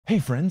Hey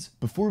friends,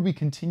 before we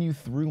continue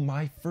through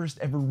my first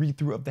ever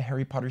read-through of the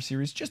Harry Potter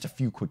series, just a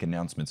few quick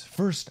announcements.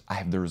 First, I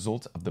have the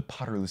results of the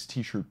Potterless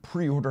t-shirt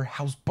pre-order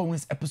house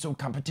bonus episode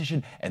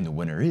competition, and the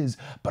winner is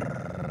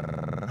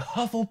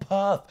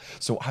Hufflepuff.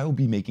 So I will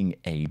be making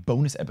a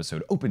bonus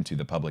episode open to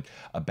the public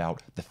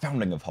about the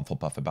founding of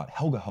Hufflepuff, about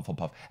Helga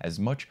Hufflepuff, as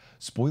much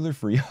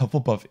spoiler-free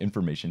Hufflepuff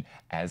information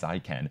as I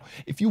can.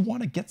 If you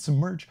want to get some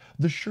merch,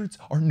 the shirts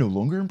are no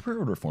longer in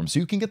pre-order form, so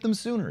you can get them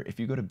sooner. If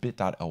you go to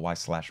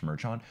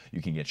bit.ly/merchon,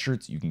 you can get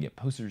shirts, you can get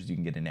posters, you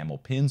can get enamel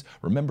pins.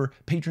 Remember,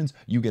 patrons,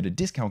 you get a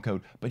discount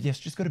code, but yes,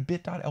 just go to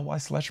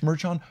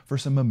bit.ly/merchon for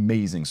some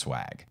amazing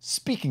swag.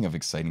 Speaking of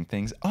exciting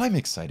things, I'm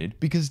excited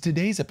because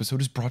today's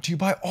episode is brought to you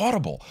by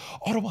Audible.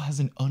 Audible has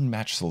an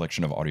unmatched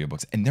selection of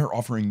audiobooks, and they're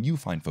offering you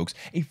fine folks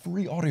a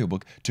free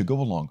audiobook to go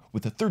along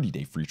with a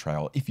 30-day free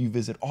trial if you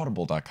visit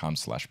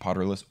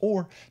audible.com/Potterless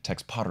or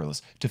text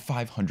Potterless to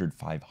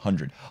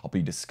 500-500. I'll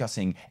be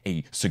discussing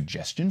a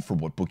suggestion for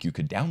what book you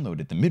could download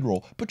at the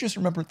mid-roll, but just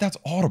remember, that's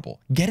Audible.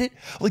 Get it?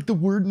 Like the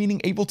word meaning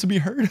able to be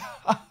heard?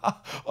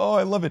 Oh,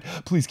 I love it.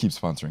 Please keep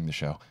sponsoring the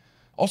show.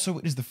 Also,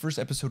 it is the first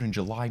episode in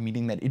July,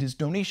 meaning that it is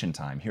donation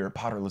time. Here at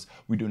Potterless,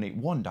 we donate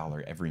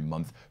 $1 every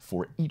month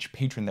for each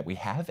patron that we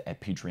have at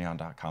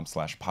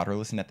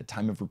patreon.com/Potterless. And at the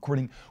time of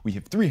recording, we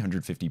have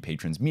 350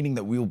 patrons, meaning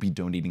that we will be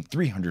donating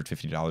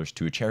 $350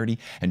 to a charity.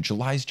 And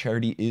July's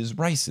charity is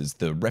Rice's,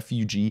 the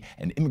Refugee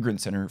and Immigrant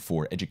Center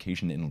for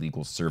Education and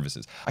Legal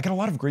Services. I got a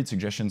lot of great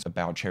suggestions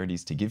about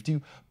charities to give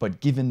to, but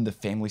given the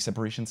family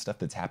separation stuff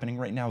that's happening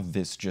right now,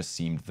 this just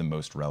seemed the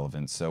most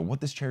relevant. So what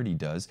this charity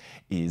does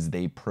is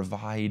they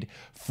provide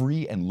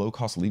free and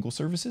low-cost legal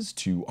services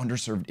to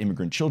underserved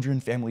immigrant children,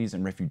 families,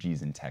 and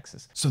refugees in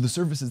Texas. So the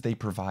services they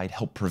provide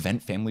help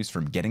prevent families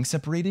from getting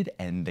separated,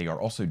 and they are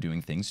also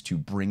doing things to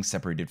bring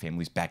separated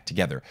families back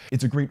together.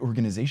 It's a great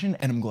organization,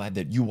 and I'm glad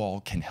that you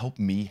all can help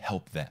me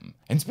help them.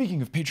 And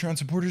speaking of Patreon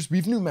supporters, we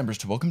have new members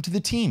to welcome to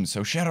the team,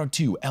 so shout out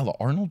to Ella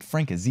Arnold,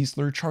 Franka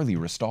Ziesler, Charlie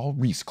Ristall,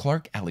 Reese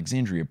Clark,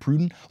 Alexandria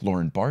Pruden,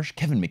 Lauren Barsh,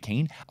 Kevin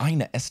McCain,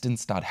 Ina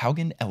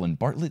Estenstad-Haugen, Ellen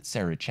Bartlett,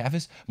 Sarah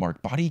Chavis,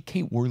 Mark Body,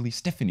 Kate Worley,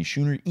 Stephanie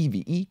Schooner,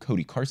 Evie E,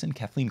 Cody Carson,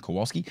 Kathleen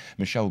Kowalski,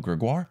 Michelle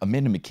Gregoire,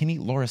 Amanda McKinney,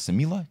 Laura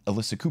Samila,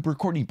 Alyssa Cooper,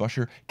 Courtney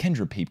Busher,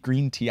 Kendra Pape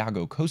Green,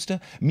 Tiago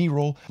Costa,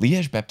 Mirol,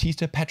 Liege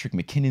Baptista, Patrick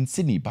McKinnon,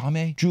 Sydney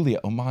Bame, Julia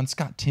Oman,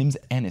 Scott Timms,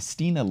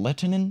 Anestina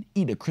Lettonen,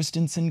 Ida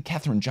Christensen,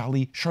 Catherine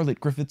Jolly,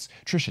 Charlotte Griffiths,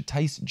 Trisha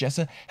Tice,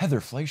 Jessa,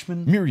 Heather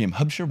Fleischman, Miriam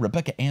Hubsha,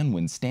 Rebecca Ann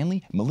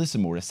Winstanley, Melissa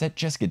Morissette,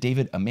 Jessica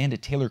David, Amanda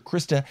Taylor,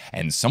 Krista,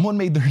 and someone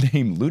made their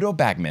name Ludo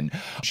Bagman.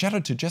 Shout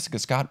out to Jessica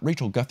Scott,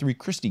 Rachel Guthrie,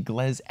 Christy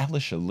Glez,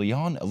 Alicia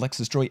Leon,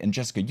 Alexis Joy, and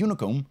Jessica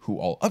Unicombe, who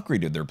all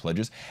upgraded their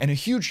pledges, and a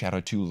huge shout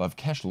out to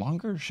Lovekesh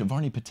Longer,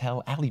 Shivarni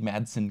Patel, Ali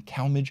Madsen,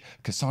 Calmage,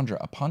 Cassandra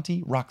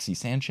Aponte, Roxy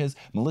Sanchez,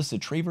 Melissa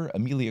Traver,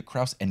 Amelia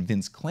Krause, and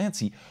Vince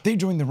Clancy. They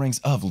joined the ranks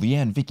of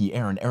Leanne, Vicky,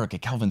 Aaron, Erica,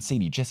 Calvin,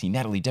 Sadie, Jesse,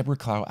 Natalie, Deborah,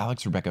 Clow,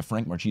 Alex, Rebecca,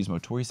 Frank, Marchismo,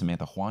 Tori,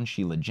 Samantha, Juan,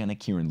 Sheila, Jenna,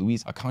 Kieran,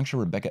 Louise, Akanksha,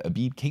 Rebecca,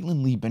 Abib,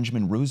 Caitlin Lee,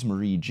 Benjamin,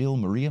 Rosemarie, Jill,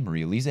 Maria,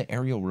 Maria Lisa,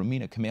 Ariel,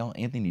 Romina, Camille,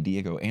 Anthony,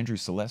 Diego, Andrew,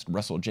 Celeste,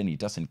 Russell, Jenny,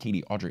 Dustin,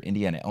 Katie, Audra,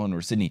 Indiana,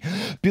 Eleanor, Sydney,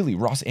 Billy,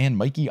 Ross, Ann,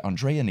 Mikey,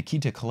 Andrea,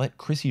 Nikita, Colette,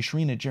 Chrissy,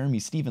 Shrina, Jeremy,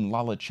 Stephen,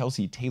 Lala,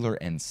 Chelsea, Taylor,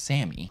 and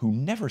Sammy, who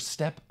never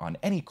step on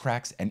any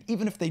cracks, and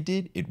even if they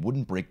did, it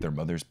wouldn't break their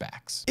mother's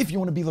backs. If you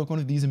want to be like one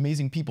of these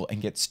amazing people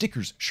and get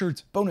stickers,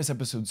 shirts, bonus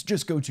episodes,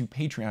 just go to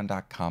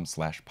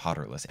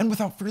patreon.com/Potterless. And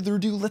without further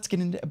ado, let's get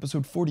into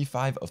episode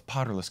 45 of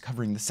Potterless,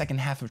 covering the second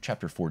half of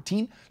chapter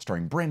 14,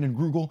 starring Brandon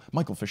Grugle,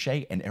 Michael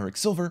Fische, and Eric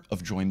Silver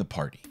of Join the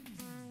Party.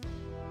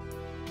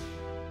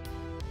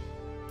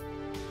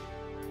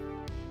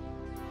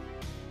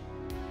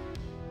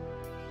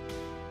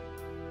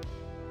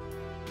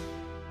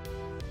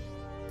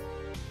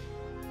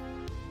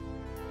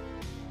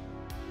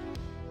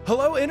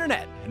 Hello,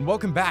 Internet, and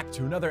welcome back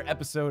to another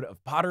episode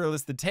of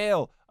Potterless, the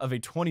tale of a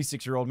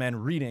 26-year-old man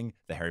reading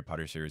the Harry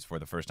Potter series for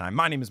the first time.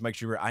 My name is Mike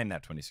Schubert. I am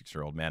that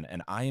 26-year-old man,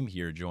 and I am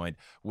here joined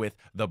with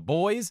the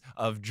boys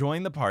of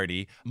Join the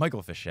Party,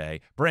 Michael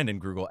Fische, Brandon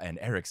Grugle, and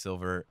Eric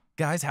Silver.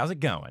 Guys, how's it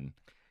going?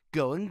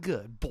 Going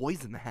good.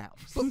 Boys in the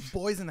house.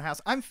 Boys in the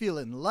house. I'm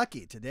feeling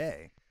lucky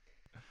today.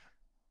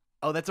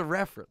 Oh, that's a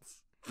reference.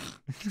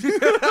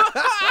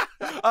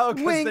 Oh,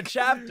 because the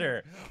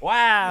chapter.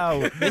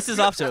 Wow. This is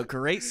off to a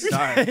great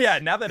start. Yeah,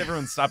 now that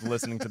everyone's stopped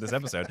listening to this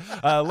episode,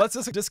 let's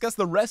just discuss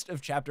the rest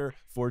of chapter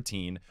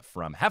 14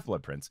 from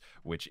Half-Blood Prince,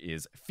 which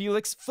is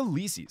Felix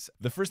Felicis.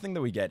 The first thing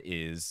that we get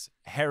is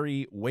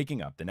Harry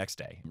waking up the next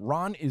day.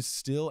 Ron is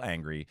still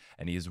angry,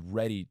 and he is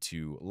ready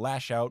to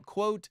lash out,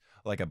 quote,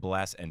 like a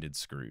blast-ended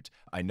Scroot.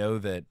 I know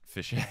that,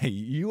 Fische,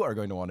 you are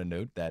going to want to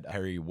note that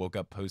Harry woke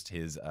up post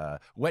his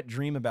wet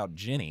dream about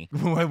Ginny.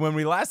 When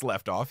we last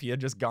left off, he had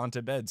just gone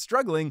to bed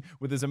struggling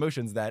with his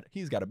emotions that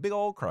he's got a big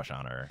old crush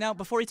on her. Now,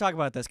 before you talk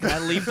about this, can I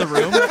leave the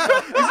room?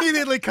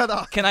 Immediately cut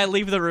off. Can I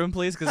leave the room,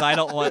 please? Because I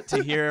don't want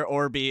to hear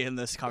or be in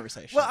this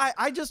conversation. Well,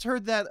 I just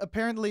heard that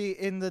apparently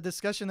in the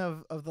discussion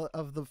of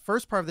the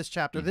first part of this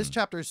chapter, this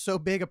chapter is so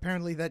big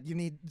apparently that you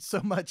need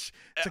so much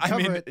to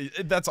cover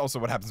it. That's also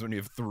what happens when you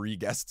have 3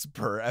 guests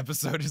per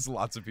episode. Is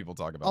lots of people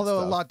talk about. Although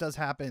stuff. a lot does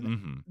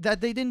happen.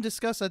 That they didn't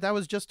discuss that. That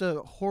was just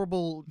a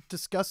horrible,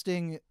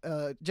 disgusting,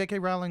 J.K.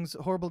 Rowling's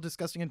horrible,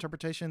 disgusting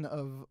interpretation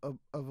of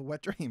a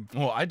wet dream.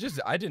 Well, I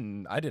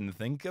didn't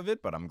think of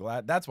it, but I'm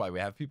glad. That's why we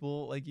have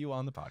people like you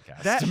on the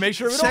podcast to make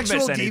sure we don't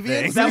miss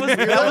anything.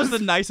 That was the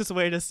nicest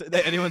way to say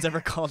that anyone's ever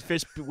called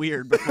Fish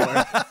weird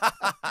before.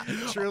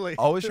 Truly.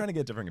 Always trying to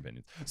get different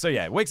opinions. So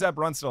yeah, wakes up,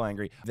 Ron's still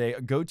angry. They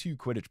go to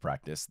Quidditch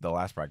practice, the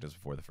last practice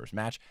before the first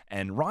match,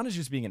 and Ron is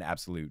just being an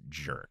absolute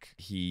jerk.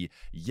 He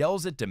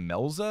yells at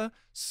Demelza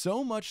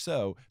so much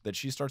so that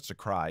she starts to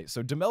cry.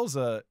 So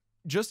Demelza,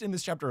 just in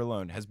this chapter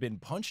alone, has been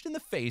punched in the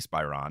face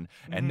by Ron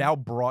and now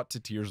brought to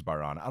tears by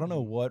Ron. I don't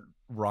know what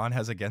Ron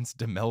has against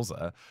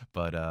Demelza,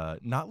 but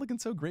not looking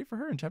so great for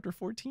her in chapter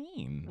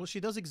 14. Well, she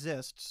does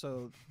exist,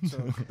 so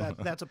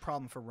that's a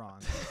problem for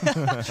Ron.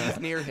 She's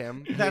near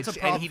him. That's a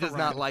problem and he for does Ron.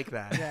 not like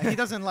that. Yeah, he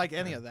doesn't like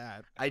any of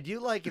that. I do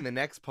like in the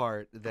next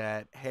part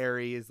that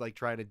Harry is like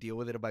trying to deal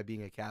with it by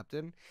being a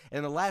captain. And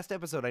in the last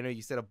episode, I know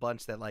you said a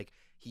bunch that like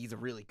he's a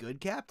really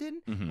good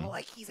captain, but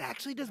like he's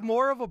actually just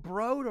more of a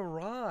bro to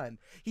Ron.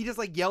 He just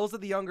like yells at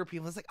the younger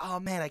people. It's like, oh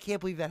man, I can't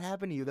believe that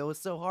happened to you. That was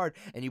so hard.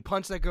 And you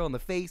punched that girl in the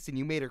face and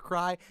you made her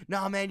cry.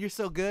 Nah, man, you're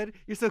so good.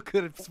 You're so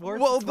good at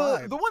sports. Well, It's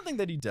fine. the one thing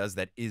that he does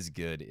that is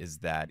good is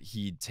that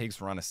he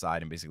takes Ron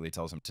aside and basically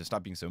tells him to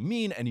stop being so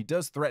mean, and he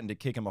does threaten to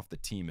kick him off the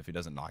team if he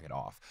doesn't knock it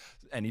off.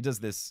 And he does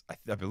this,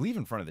 I believe,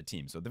 in front of the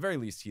team. So at the very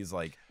least, he's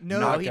like, No,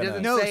 not he gonna...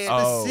 doesn't No, say it.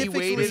 Oh. He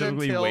waited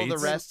Specifically until the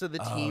waits? rest of the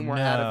Oh, team were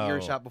out of no.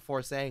 earshot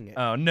before saying it.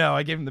 Oh no,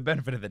 I gave him the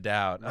benefit of the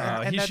doubt.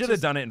 And He that's should have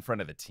just- done it in front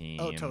of the team.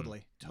 Oh,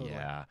 totally.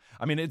 Yeah.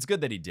 I mean, it's good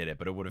that he did it,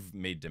 but it would have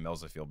made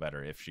Demelza feel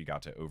better if she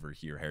got to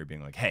overhear Harry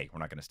being like, hey, we're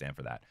not going to stand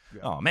for that.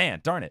 Yeah. Oh, man,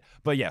 darn it.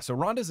 But yeah, so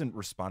Ron doesn't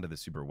respond to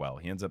this super well.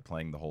 He ends up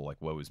playing the whole,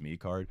 like, woe is me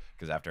card,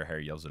 because after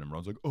Harry yells at him,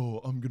 Ron's like, oh,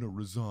 I'm going to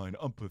resign.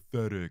 I'm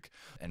pathetic.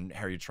 And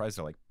Harry tries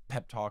to, like,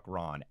 pep talk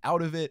Ron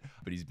out of it,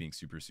 but he's being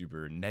super,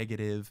 super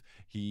negative.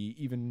 He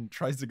even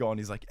tries to go on.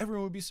 He's like,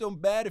 everyone would be so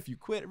bad if you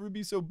quit. Everyone would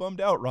be so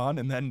bummed out, Ron.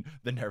 And then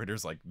the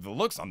narrator's like, the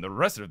looks on the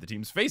rest of the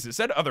team's faces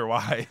said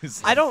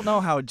otherwise. I don't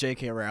know how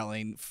J.K.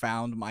 Rowling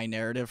found my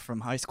narrative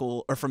from high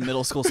school or from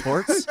middle school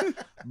sports,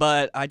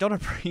 but I don't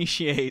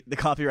appreciate the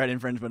copyright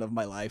infringement of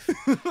my life.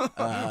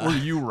 Were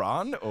you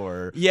Ron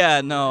or?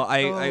 Yeah, no,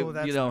 Oh,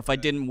 that's you know, not if I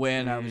good. didn't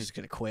win, I was just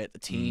gonna quit the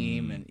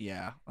team, and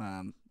yeah,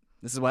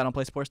 this is why I don't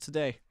play sports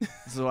today.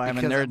 This is why I'm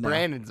a Because nerd now.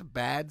 Brandon's a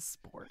bad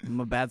sport. I'm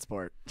a bad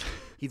sport.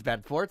 He's bad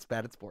at sports,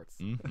 bad at sports.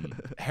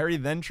 Harry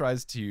then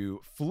tries to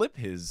flip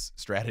his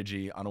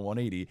strategy on a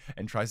 180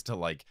 and tries to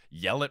like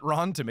yell at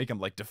Ron to make him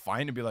like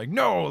defiant and be like,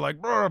 no,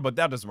 like, brr, but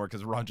that doesn't work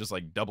because Ron just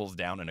like doubles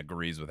down and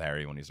agrees with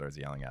Harry when he starts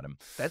yelling at him.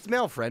 That's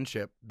male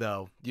friendship,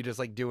 though. You just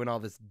like doing all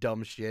this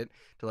dumb shit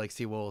to like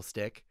see what will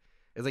stick.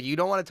 It's like you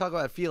don't want to talk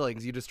about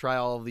feelings. You just try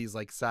all of these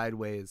like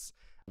sideways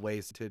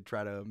ways to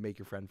try to make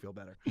your friend feel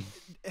better.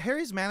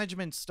 Harry's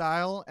management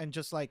style and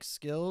just like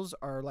skills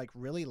are like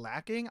really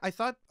lacking. I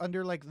thought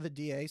under like the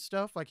DA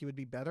stuff, like he would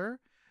be better,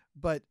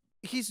 but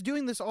he's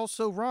doing this all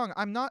so wrong.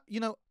 I'm not, you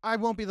know, I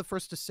won't be the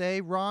first to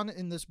say Ron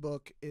in this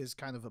book is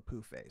kind of a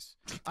poo face.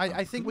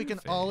 I think we can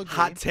all agree.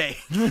 Hot take.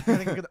 I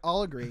think we can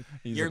all agree.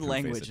 He's Your a poo face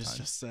language at is times.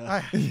 just.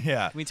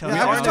 Yeah. Can we tone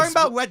Yeah, it I was down? talking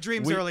about wet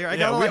dreams earlier. I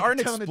gotta, we like, are an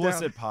tone it down.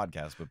 explicit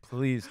podcast, but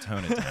please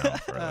tone it down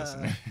for our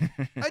listeners.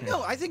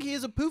 I think he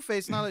is a poo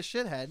face, not a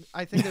shithead.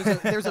 I think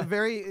there's a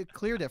very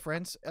clear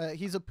difference.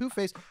 He's a poo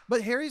face,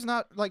 but Harry's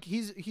not like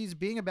he's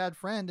being a bad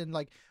friend, and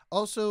like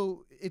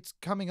also it's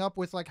coming up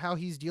with like how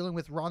he's dealing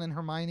with Ron and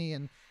Hermione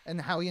and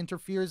how he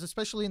interferes,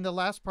 especially in the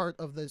last part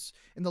of this,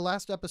 in the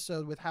last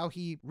episode, with how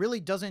he really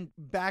doesn't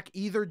back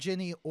either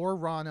Ginny or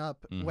Ron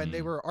up when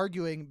they were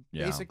arguing.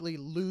 Yeah. Basically,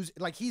 lose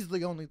like he's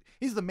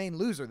the main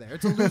loser there.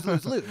 It's a lose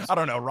lose lose. I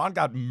don't know. Ron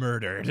got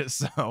murdered,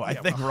 so I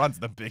think Ron's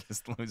the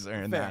biggest loser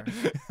in that.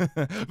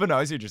 But no,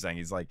 I see what you're saying.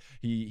 He's like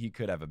he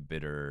could have a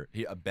better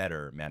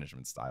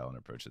management style and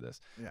approach to this.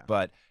 Yeah.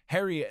 But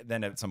Harry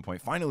then at some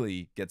point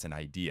finally gets an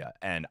idea,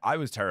 and I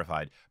was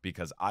terrified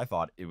because I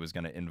thought it was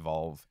going to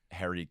involve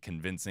Harry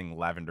convincing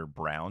Lavender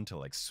Brown to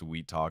like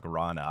sweet talk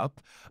Ron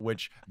up,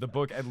 which the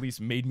book at least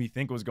made me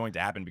think was going to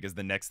happen, because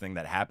the next thing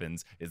that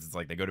happens is it's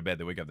like they go to bed,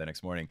 they wake up the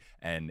next morning,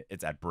 and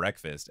it's at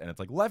breakfast, and it's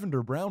like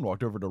Lavender Brown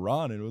walked over to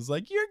Ron and was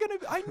like,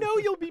 I know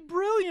you'll be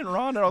brilliant,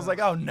 Ron. And I was like,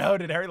 oh no,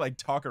 did Harry like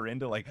talk her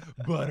into like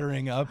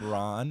buttering up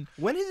Ron?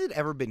 When has it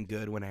ever been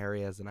good when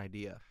Harry has an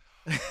idea?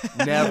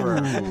 Never.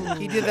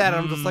 He did that,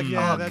 and I'm just like,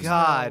 Yeah, oh that's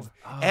God,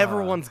 no.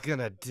 everyone's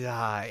gonna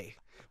die.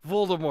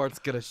 Voldemort's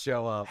gonna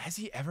show up. Has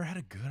he ever had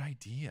a good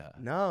idea?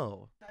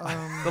 No.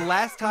 The The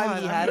last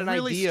time he had an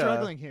really idea,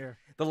 struggling here.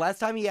 The last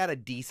time he had a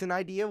decent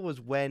idea was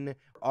when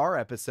our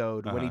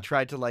episode when he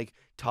tried to like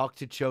talk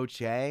to Cho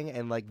Chang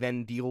and like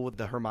then deal with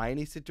the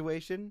Hermione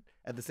situation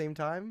at the same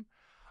time.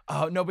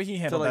 Oh no, but he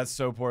handled like- that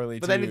so poorly.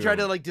 But then he tried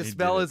to like He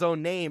dispel did it. his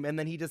own name, and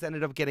then he just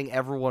ended up getting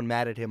everyone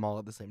mad at him all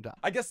at the same time.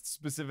 I guess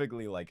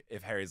specifically, like,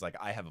 if Harry's like,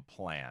 I have a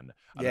plan,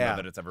 I don't Yeah. know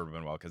that it's ever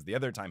been well, because the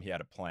other time he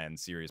had a plan,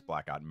 Sirius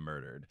Black got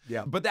murdered.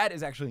 Yeah. But that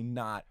is actually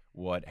not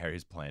what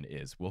Harry's plan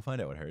is. We'll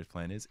find out what Harry's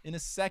plan is in a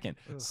second.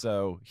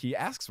 So he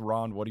asks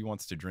Ron what he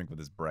wants to drink with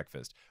his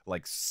breakfast,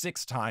 like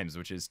 6 times,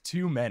 which is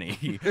too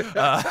many.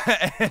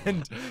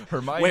 And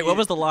Hermione... Wait, what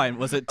was the line?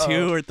 Was it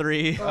 2 or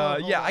 3?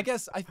 Yeah, I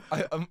guess I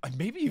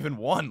maybe even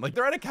 1. Like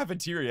they're at a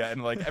cafeteria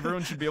and like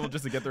everyone should be able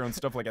just to get their own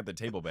stuff like at the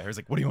table. But Harry's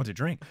like, "What do you want to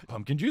drink?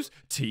 Pumpkin juice,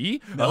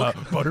 tea,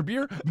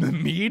 butterbeer,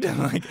 mead,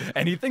 like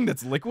anything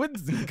that's liquid?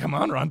 Come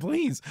on, Ron,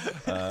 please."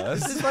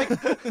 This is like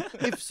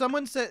if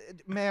someone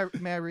said, "May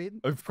I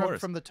read?" Of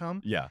course. From the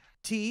tome. Yeah.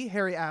 Tea,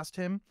 Harry asked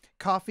him.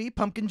 Coffee,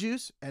 pumpkin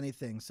juice,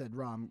 anything, said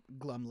Ron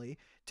glumly,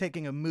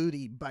 taking a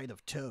moody bite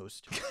of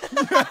toast.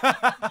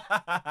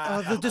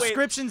 The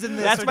descriptions in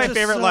this That's are my just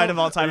favorite so- line of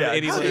all time Yeah,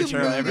 in 80s How do you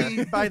literature. ever.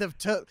 moody bite of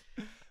toast?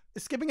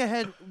 Skipping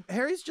ahead,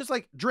 Harry's just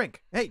like,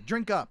 drink. Hey,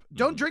 drink up.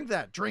 Don't drink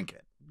that. Drink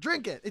it.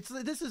 Drink it.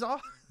 This is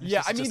all.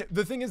 Yeah, I mean,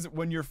 the thing is,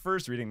 when you're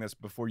first reading this,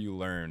 before you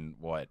learn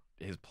what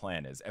his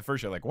plan is, at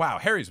first you're like, wow,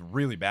 Harry's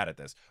really bad at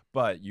this.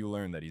 But you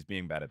learn that he's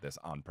being bad at this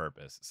on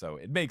purpose. So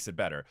it makes it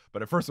better.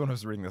 But at first when I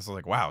was reading this, I was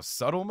like, wow,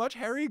 subtle much,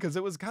 Harry? Because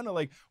it was kind of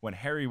like when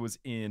Harry was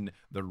in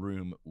the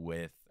room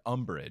with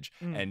Umbridge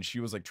and she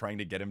was like trying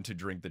to get him to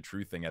drink the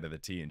true thing out of the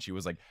tea, and she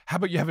was like, how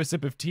about you have a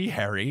sip of tea,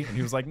 Harry? And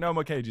he was like, no, I'm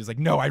okay. And she's like,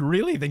 no, I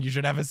really think you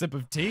should have a sip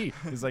of tea.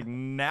 He's like,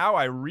 now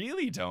I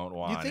really don't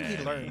want think he'd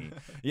any." learn.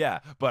 Yeah,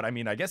 but I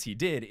mean, I guess he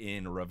did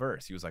in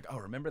reverse. He was like, oh,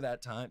 remember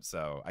that time?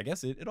 So I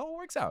guess it all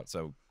works out.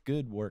 So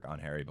good work on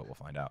Harry, but we'll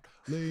find out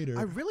later.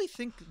 I really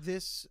think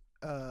this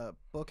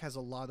book has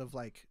a lot of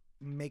like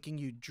making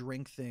you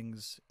drink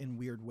things in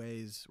weird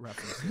ways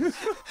references.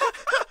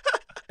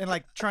 And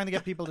like trying to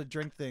get people to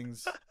drink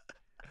things.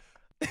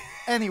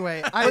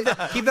 Anyway,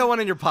 Keep that one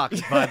in your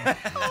pocket, bud.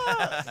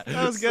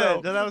 That was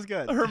good. That was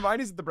good.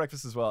 Hermione's at the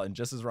breakfast as well, and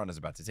just as Ron is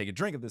about to take a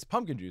drink of this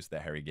pumpkin juice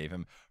that Harry gave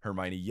him,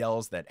 Hermione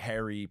yells that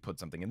Harry put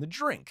something in the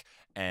drink,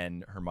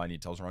 and Hermione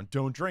tells Ron,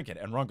 don't drink it,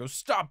 and Ron goes,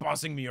 stop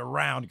bossing me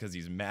around, because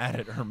he's mad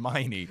at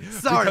Hermione.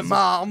 Sorry, Because-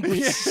 Mom.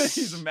 Yeah,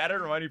 he's mad at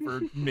Hermione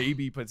for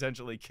maybe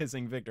potentially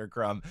kissing Victor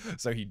Crumb,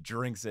 so he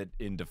drinks it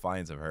in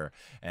defiance of her,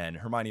 and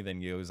Hermione then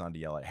goes on to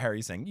yell at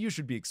Harry, saying, you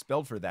should be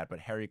expelled for that, but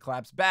Harry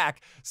claps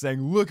back, saying,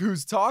 look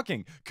who's talking.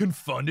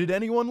 Confunded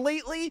anyone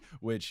lately?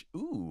 Which,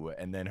 ooh,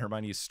 and then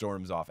Hermione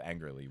storms off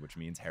angrily, which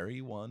means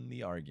Harry won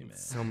the argument.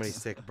 So many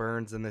sick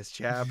burns in this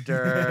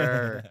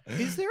chapter.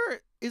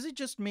 is it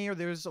just me, or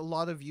there's a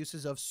lot of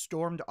uses of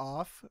stormed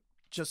off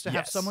just to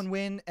have Yes. someone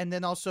win, and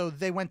then also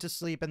they went to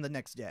sleep and the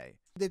next day?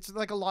 It's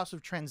like a loss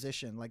of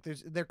transition. Like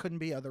there couldn't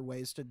be other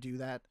ways to do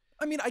that.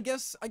 I mean, I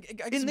guess it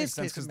In makes this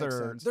sense case, because it makes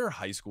sense. they're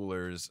high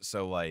schoolers,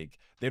 so like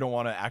they don't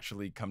want to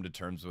actually come to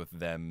terms with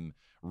them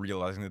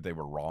realizing that they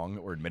were wrong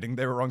or admitting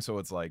they were wrong. So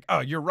it's like, oh,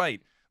 you're right.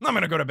 I'm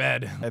gonna go to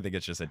bed. I think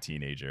it's just a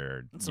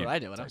teenager. That's what I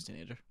did when I was a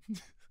teenager.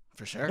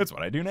 For sure. That's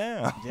what I do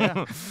now.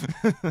 Yeah.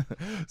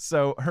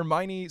 So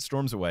Hermione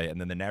storms away, and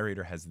then the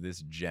narrator has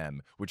this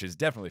gem, which is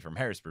definitely from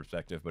Harry's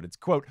perspective, but it's,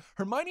 quote,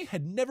 Hermione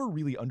had never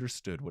really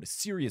understood what a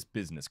serious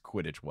business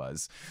Quidditch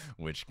was,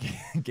 which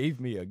gave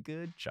me a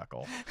good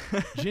chuckle.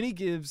 Ginny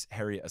gives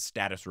Harry a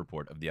status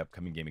report of the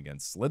upcoming game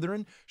against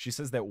Slytherin. She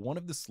says that one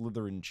of the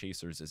Slytherin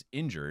chasers is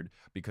injured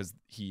because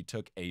he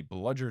took a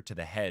bludger to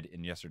the head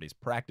in yesterday's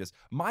practice.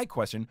 My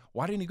question,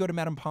 why didn't he go to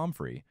Madame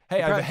Pomfrey?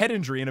 Hey, I have a head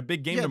injury in a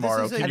big game Yeah, this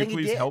tomorrow. is a- Can I you think he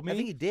please did. help me? I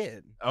think he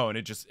did. Oh, and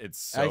it's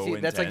so I see.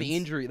 That's like the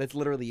intense. injury. That's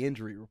literally the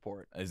injury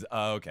report.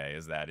 Okay,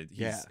 is that it?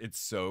 Yeah. It's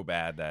so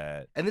bad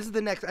that. And this is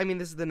the next. I mean,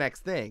 this is the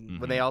next thing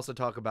when they Mhm. also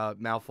talk about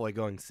Malfoy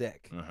going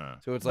sick. Uh-huh.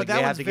 So it's But like that they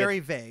have one's to very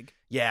get. vague.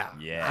 Yeah.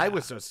 Yeah. I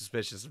was so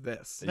suspicious of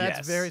this. That's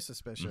Yes. very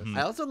suspicious. Mhm.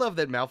 I also love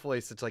that Malfoy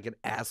is such like an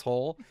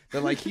asshole.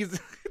 That like he's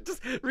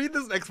just read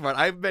this next part.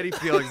 I have many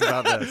feelings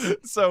about this.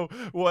 So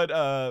what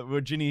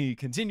Ginny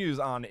continues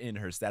on in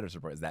her status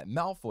report is that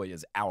Malfoy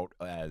is out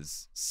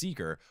as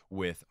Seeker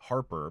with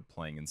Harper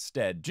playing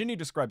instead. Ginny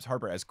describes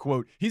Harper as,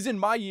 quote, he's in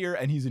my year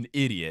and he's an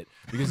idiot,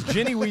 because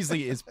Ginny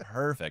Weasley is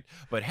perfect.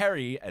 But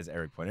Harry, as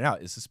Eric pointed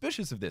out, is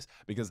suspicious of this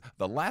because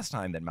the last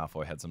time that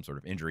Malfoy had some sort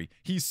of injury,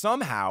 he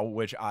somehow,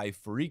 which I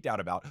freaked out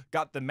about,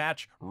 got the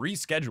match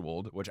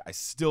rescheduled, which I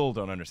still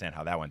don't understand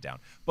how that went down.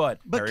 But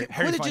Harry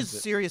Quidditch finds is it-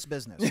 serious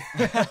business.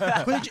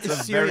 Quidditch It's is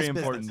a serious very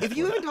important business. If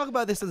you even talk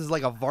about this as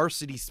like a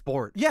varsity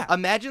sport, Yeah.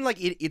 Imagine like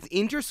it's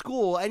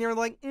inter-school and you're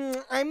like,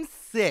 I'm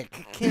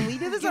sick. Can we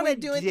do this on a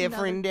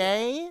different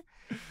day?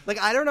 Like,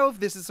 I don't know if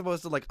this is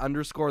supposed to like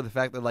underscore the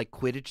fact that like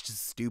Quidditch is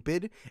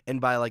stupid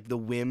and by like the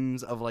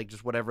whims of like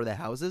just whatever the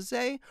houses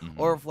say,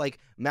 or if like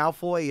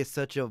Malfoy is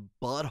such a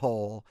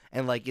butthole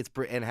and like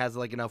and has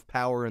like enough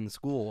power in the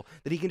school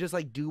that he can just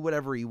like do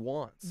whatever he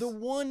wants. The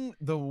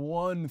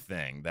one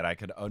thing that I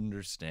could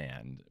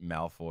understand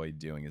Malfoy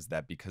doing is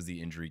that because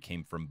the injury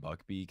came from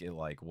Buckbeak,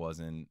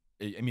 it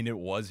I mean, it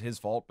was his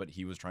fault, but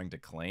he was trying to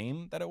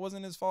claim that it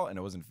wasn't his fault and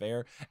it wasn't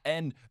fair.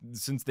 And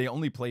since they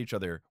only play each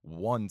other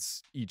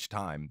once each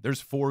time,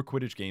 there's 4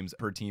 Quidditch games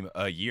per team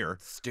a year.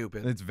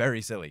 Stupid. It's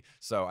very silly.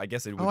 So I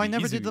guess it would be I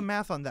never easy did the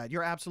math on that.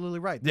 You're absolutely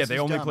right. Yeah, This they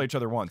is only dumb. play each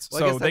other once.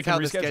 Well, I so guess they that's can how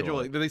the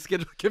reschedule it. scheduling. The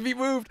schedule can be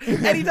moved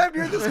anytime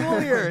during the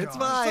school year. It's So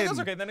fine. that's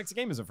okay. The next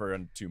game isn't for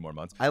 2 more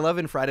months. I love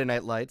in Friday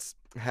Night Lights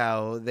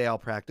how they all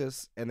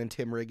practice, and then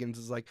Tim Riggins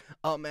is like,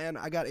 "Oh man,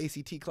 I got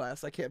ACT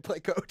class. I can't play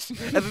coach." And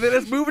then they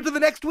just move it to the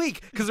next week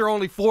because there are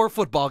only 4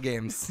 football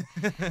games.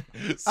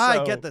 I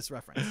So- get this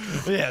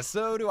reference. Yeah,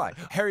 so do I.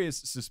 Harry is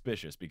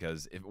suspicious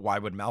because why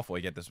would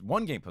Malfoy get this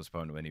 1 game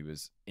postponed when he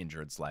was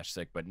injured /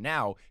 sick, but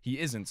now he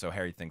isn't, so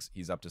Harry thinks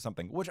he's up to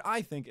something, which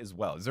I think as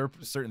well. Is there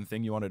a certain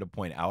thing you wanted to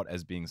point out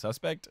as being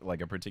suspect,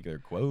 like a particular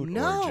quote?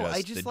 No, or just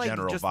I just the like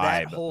general just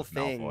vibe that whole of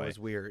thing Malfoy? was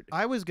weird.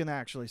 I was gonna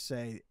actually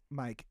say,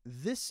 Mike,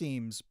 this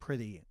seems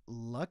pretty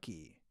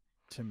lucky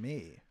to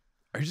me.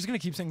 Are you just gonna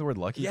keep saying the word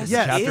lucky? Yes, This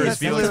yes, chapter that's is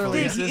Felix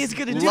literally- Felicis? He is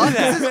gonna do Luck,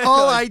 that. this is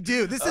all I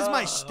do. This is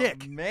my Oh,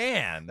 shtick.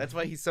 man. That's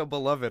why he's so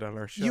beloved on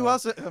our show. You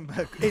also,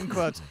 in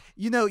quotes,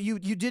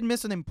 you did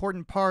miss an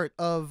important part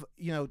of,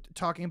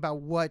 talking about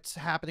what's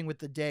happening with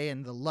the day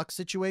and the luck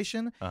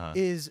situation Uh-huh.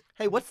 is,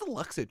 Hey, what's the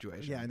luck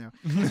situation? yeah, I know,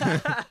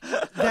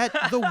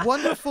 that the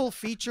wonderful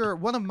feature,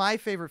 one of my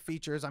favorite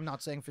features, I'm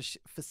not saying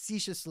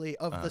facetiously,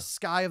 of the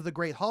sky of the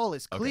Great Hall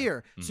is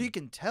clear. So you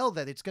can tell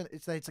that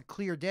it's a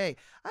clear day.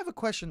 I have a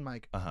question,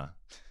 Mike. Uh-huh.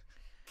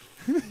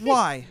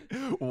 Why?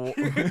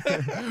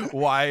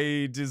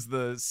 Why does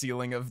the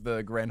ceiling of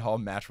the Grand Hall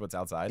match what's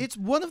outside? It's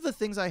one of the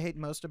things I hate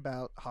most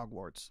about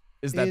Hogwarts.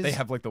 Is that they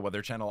have like the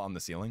Weather Channel on the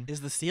ceiling?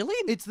 Is the ceiling?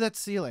 It's that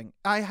ceiling.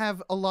 I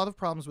have a lot of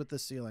problems with the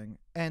ceiling.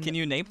 And Can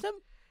you name them?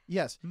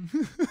 Yes.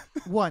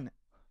 1,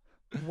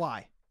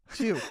 why?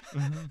 2,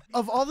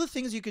 of all the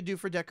things you could do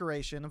for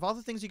decoration, of all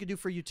the things you could do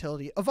for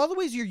utility, of all the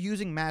ways you're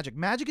using magic,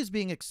 magic is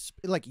being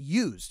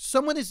used.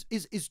 Someone is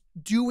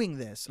doing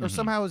this or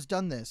somehow has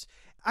done this.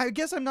 I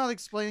guess I'm not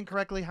explaining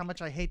correctly how much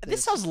I hate this.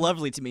 This sounds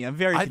lovely to me. I'm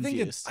very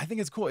confused. I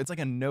think it's cool. It's like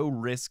a no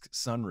risk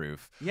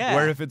sunroof. Yeah.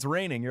 Where if it's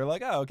raining, you're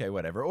like, oh, okay,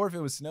 whatever. Or if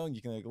it was snowing,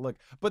 you can like look.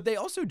 But they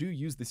also do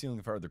use the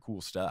ceiling for other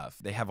cool stuff.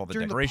 They have all the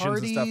During the decorations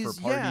and stuff parties,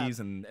 for parties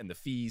and the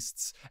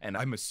feasts. And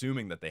I'm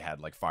assuming that they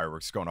had like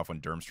fireworks going off when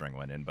Durmstrang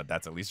went in, but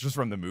that's at least just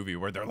from the movie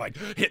where they're like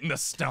hitting the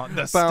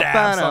staffs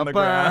on the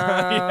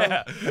ground.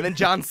 Yeah. And then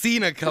John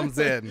Cena comes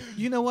in.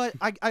 You know what?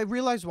 I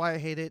realize why I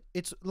hate it.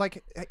 It's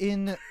like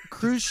in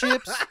cruise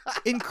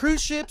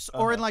ships,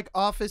 or in like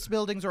office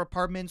buildings or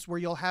apartments where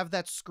you'll have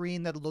that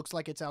screen that looks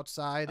like it's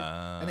outside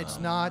and it's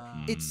not.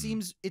 It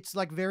seems it's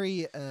like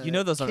very.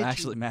 those aren't kitschy.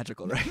 actually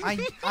magical,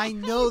 right? I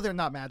know they're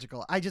not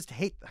magical. I just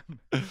hate them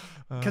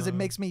because it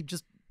makes me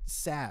just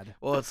sad.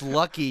 Well, it's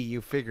lucky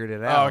you figured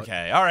it out.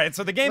 Okay, all right.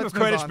 So the game Let's of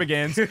move Quidditch on.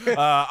 begins.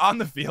 On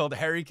the field,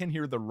 Harry can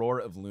hear the roar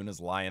of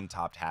Luna's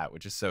lion-topped hat,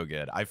 which is so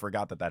good. I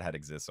forgot that had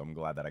exists, so I'm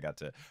glad that I got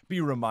to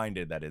be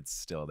reminded that it's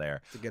still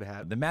there. It's a good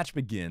hat. The match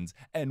begins,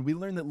 and we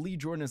learn that Lee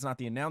Jordan is not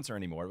the announcer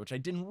anymore, which I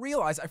didn't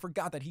realize. I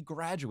forgot that he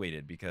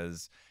graduated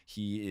because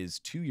he is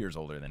 2 years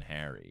older than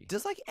Harry.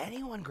 Does like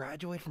anyone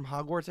graduate from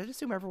Hogwarts? I just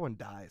assume everyone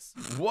dies.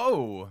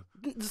 Whoa.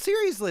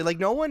 Seriously, like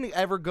no one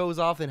ever goes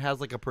off and has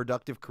like a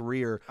productive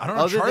career. I don't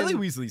know. other Charlie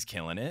than- Weasley's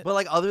killing it. But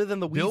like other than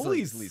the Bill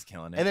Weasleys. Weasley's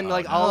killing it. And then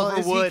like no. Oliver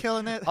is he Wood,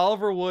 killing it?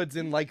 Oliver Wood's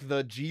in like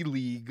the G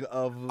League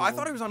of. I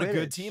thought he was on a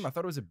good Quidditch. team. I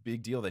thought it was a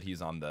big deal that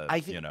he's on the, I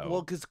think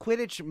well because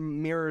Quidditch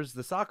mirrors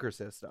the soccer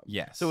system.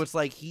 Yes. So it's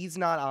like he's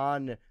not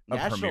on a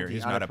national premier. team.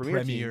 He's on not a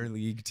Premier team.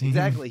 League team.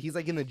 Exactly. He's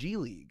like in the G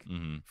League.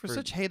 Mm-hmm. For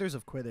such haters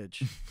of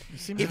Quidditch, you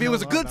seem to If it know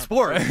was a lot good about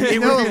sport, it. it You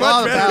know would a be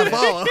lot much better to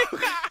about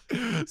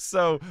follow.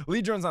 So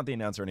Lee Jordan's not the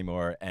announcer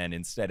anymore, and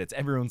instead it's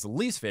everyone's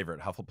least favorite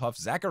Hufflepuff,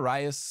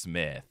 Zacharias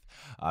Smith.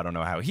 I don't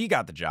know how he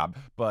got the job,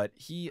 but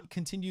he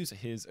continues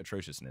his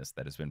atrociousness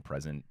that has been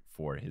present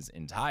for his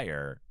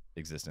entire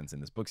existence in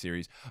this book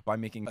series by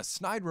making a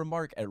snide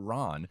remark at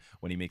Ron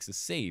when he makes a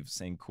save,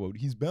 saying, quote,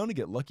 he's bound to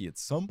get lucky at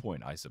some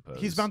point, I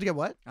suppose. He's bound to get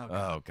what?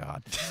 Oh,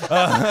 God.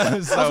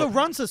 Also,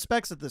 Ron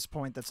suspects at this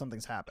point that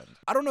something's happened.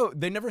 I don't know.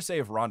 They never say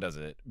if Ron does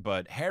it,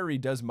 but Harry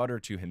does mutter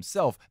to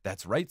himself,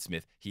 that's right,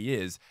 Smith, he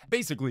is,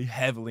 basically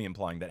heavily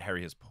implying that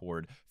Harry has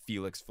poured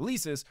Felix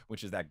Felicis,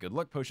 which is that good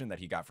luck potion that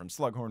he got from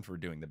Slughorn for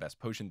doing the best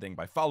potion thing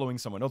by following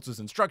someone else's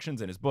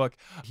instructions in his book.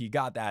 He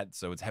got that,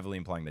 so it's heavily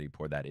implying that he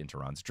poured that into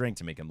Ron's drink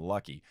to make him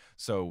lucky.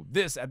 So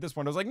at this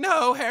point, I was like,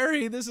 no,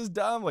 Harry, this is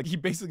dumb. Like, he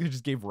basically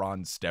just gave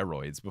Ron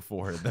steroids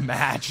before the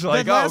match.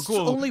 Like, that lasts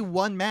cool. only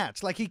one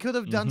match. Like, he could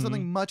have done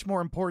something much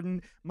more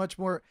important, much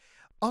more.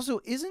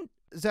 Also, isn't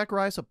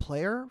Zacharias a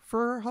player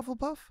for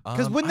Hufflepuff?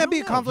 Because wouldn't I that be a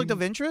don't know. conflict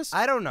of interest?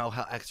 I don't know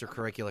how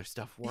extracurricular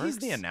stuff works. He's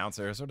the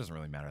announcer, so it doesn't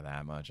really matter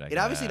that much. It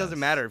obviously doesn't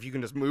matter if you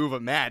can just move a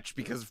match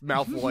because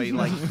Malfoy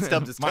like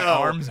stubbed his toe. My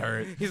arms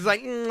hurt. He's like,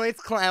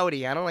 it's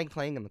cloudy. I don't like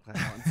playing in the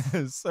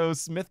clouds. So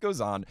Smith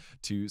goes on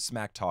to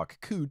smack talk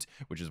Coot,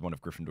 which is one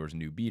of Gryffindor's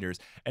new beaters.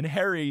 And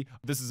Harry,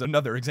 this is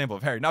another example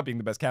of Harry not being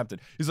the best captain.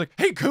 He's like,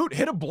 hey, Coot,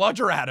 hit a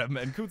bludger at him.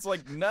 And Coot's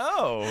like,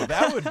 no,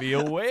 that would be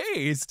a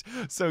waste.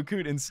 So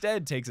Coot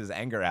instead takes his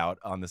anger out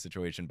on the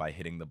situation by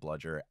hitting the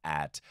bludger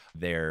at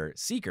their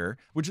seeker,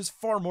 which is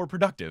far more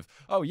productive.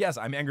 Oh, yes,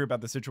 I'm angry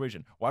about the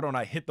situation. Why don't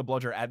I hit the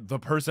bludger at the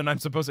person I'm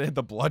supposed to hit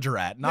the bludger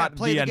at, not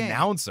play the the game.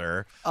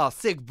 announcer? Oh,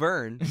 sick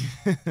burn.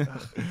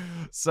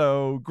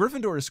 So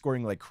Gryffindor is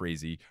scoring like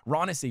crazy.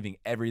 Ron is saving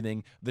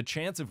everything. The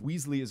chance of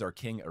Weasley is our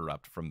king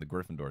erupt from the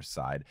Gryffindor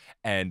side.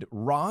 And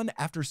Ron,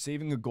 after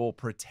saving a goal,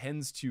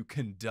 pretends to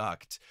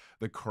conduct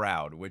the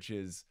crowd, which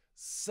is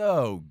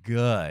so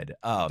good.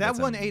 Oh, That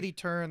 180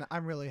 turn,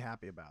 I'm really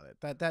happy about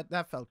it.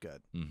 That felt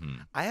good.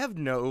 Mm-hmm. I have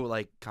no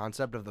like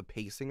concept of the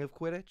pacing of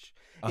Quidditch.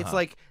 It's Uh-huh.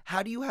 like,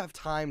 how do you have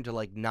time to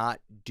like not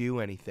do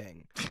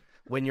anything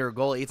when you're a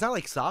goalie? It's not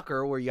like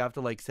soccer where you have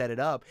to like set it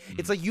up.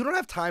 It's like you don't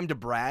have time to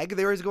brag.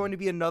 There is going to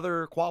be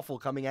another quaffle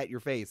coming at your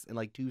face in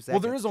like 2 seconds. Well,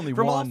 there is only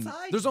From all one.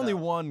 sides, There's only though.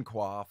 one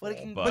quaffle, But it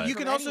can- but But you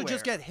can from also anywhere.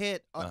 just get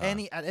hit Uh-huh.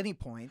 at any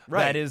point.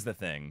 Right. that is the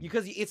thing.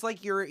 Because it's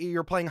like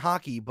you're playing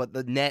hockey, but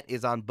the net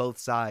is on both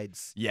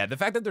sides. Yeah, the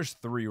fact that there's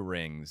 3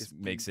 rings It's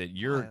makes it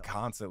you're wild.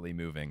 constantly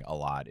moving a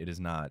lot. It is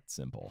not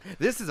simple.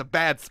 This is a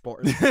bad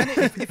sport.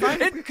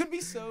 It could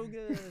be so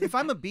good. If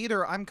I'm a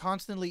beater, I'm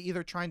constantly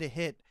either trying to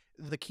hit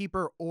the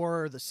keeper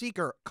or the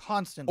seeker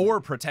constantly. Or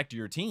protect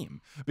your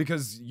team,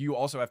 because you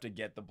also have to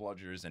get the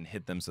bludgers and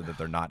hit them so that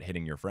they're not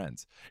hitting your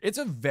friends. It's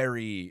a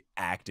very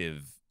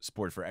active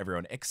sport for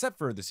everyone, except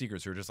for the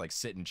seekers who are just like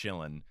sitting,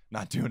 chilling,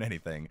 not doing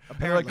anything.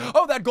 They're like,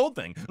 Apparently. oh, that gold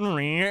thing.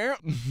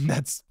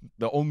 That's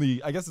the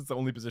only, I guess it's the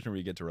only position where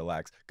you get to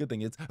relax. Good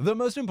thing it's the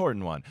most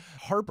important one.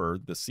 Harper,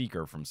 the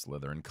seeker from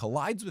Slytherin,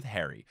 collides with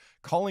Harry,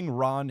 calling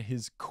Ron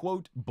his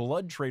quote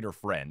blood traitor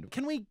friend.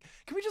 Can we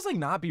just like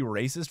not be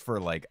racist for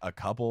like a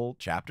couple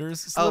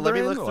chapters? Oh, let me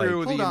Slytherin? look Like,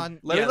 through hold on.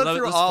 Let me Yeah, look let-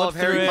 through let's all flip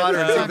of Harry through it. Potter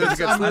and see if there's a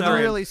good I'm Slytherin.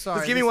 really sorry.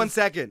 Just give me This 1 is-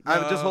 second.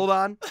 Just No. hold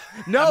on.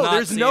 I'm No, not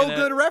there's no seeing it.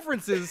 good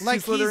references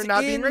like to Slytherin he's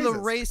not in being the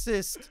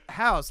racist. racist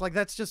house. Like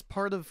that's just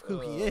part of who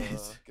he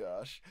is.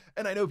 Gosh.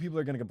 And I know people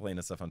are going to complain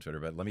and stuff on Twitter,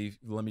 but let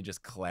me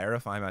just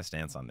clarify my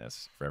stance on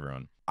this for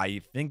everyone.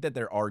 I think that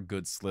there are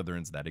good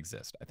Slytherins that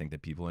exist. I think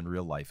that people in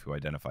real life who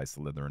identify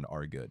Slytherin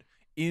are good.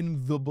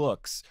 In the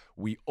books,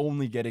 we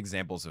only get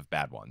examples of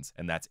bad ones,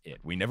 and that's it.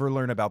 We never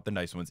learn about the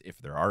nice ones, if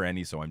there are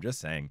any, so I'm just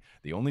saying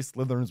the only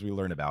Slytherins we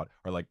learn about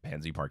are like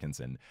Pansy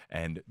Parkinson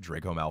and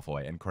Draco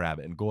Malfoy and Crabbe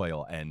and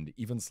Goyle, and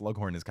even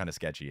Slughorn is kind of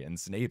sketchy, and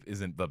Snape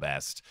isn't the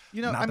best.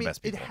 You know, Not I the mean,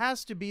 best it people.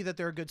 has to be that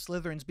there are good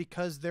Slytherins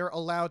because they're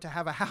allowed to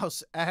have a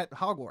house at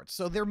Hogwarts.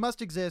 So there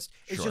must exist.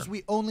 It's just Sure.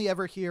 we only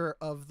ever hear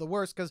of the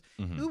worst because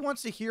Mhm. who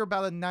wants to hear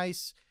about a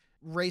nice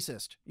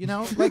racist? You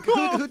know, like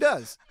who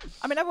does?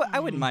 I mean, I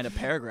wouldn't mind a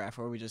paragraph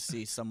where we just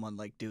see someone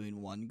like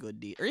doing one good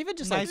deed, or even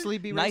just Nicely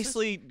like be racist?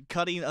 nicely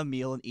cutting a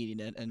meal and eating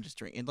it and just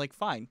drinking. Like,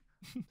 fine,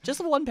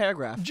 just one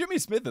paragraph. Jimmy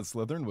Smith at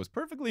Slytherin was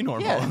perfectly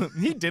normal. Yeah.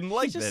 He didn't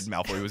like just- that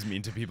Malfoy was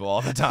mean to people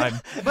all the time.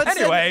 But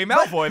Anyway,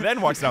 Malfoy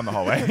then walks down the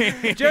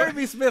hallway.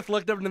 Jeremy Smith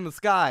looked up in the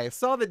sky,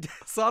 saw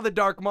the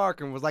dark mark,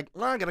 and was like,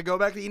 "I'm gonna go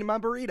back to eating my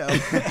burrito."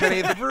 And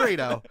ate the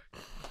burrito.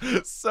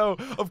 So,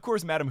 of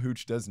course, Madam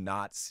Hooch does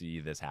not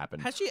see this happen.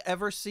 Has she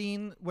ever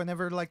seen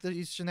whenever like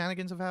these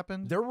shenanigans have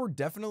happened? There were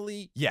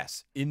definitely,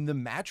 yes, in the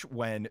match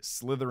when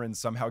Slytherin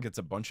somehow gets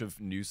a bunch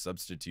of new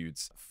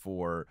substitutes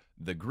for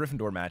the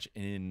Gryffindor match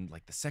in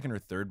like the second or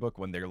third book,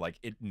 when they're like,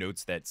 it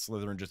notes that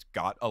Slytherin just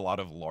got a lot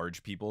of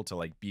large people to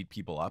like beat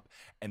people up.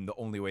 And the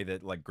only way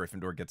that like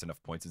Gryffindor gets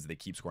enough points is they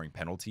keep scoring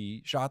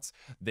penalty shots.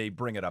 They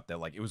bring it up that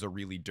like it was a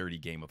really dirty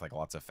game with like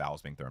lots of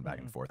fouls being thrown back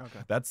and forth. Okay.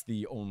 That's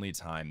the only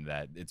time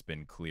that it's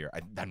been clear.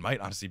 That might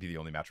honestly be the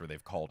only match where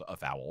they've called a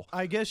foul.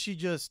 I guess she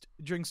just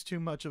drinks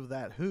too much of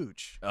that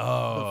hooch.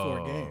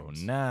 Oh,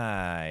 games.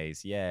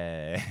 nice.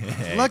 Yay.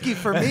 Lucky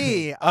for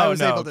me, I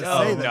was able to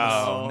say this.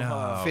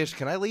 No. Fish,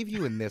 can I leave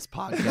you in this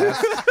podcast?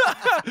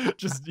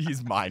 Just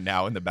he's mine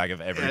now in the back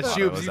of every Yeah,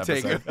 Potterless Shubes, you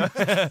take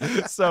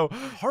episode. So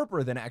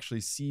Harper then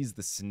actually sees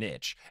the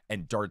snitch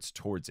and darts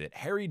towards it.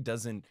 Harry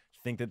doesn't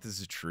think that this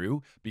is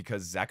true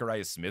because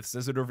Zachariah Smith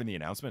says it over in the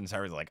announcement, and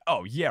Harry's like,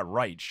 oh yeah,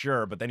 right,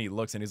 sure. But then he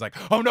looks and he's like,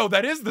 oh no,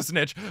 that is the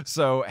snitch.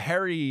 So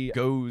Harry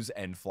goes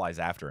and flies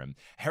after him.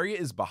 Harry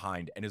is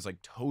behind and is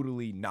like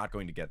totally not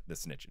going to get the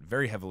snitch.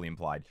 Very heavily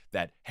implied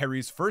that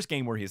Harry's first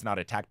game where he's not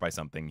attacked by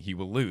something, he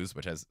will lose,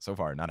 which has so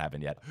far not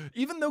happened yet.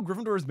 Even though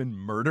Gryffindor has been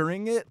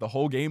murdering it the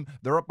whole game,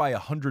 they're up by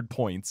 100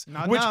 points,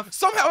 Not which enough.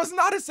 somehow is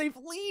not a safe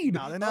lead.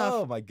 Not enough.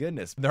 Oh my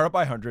goodness. They're up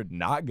by 100,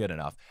 not good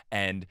enough.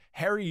 And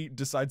Harry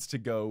decides to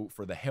go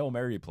for the Hail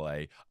Mary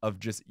play of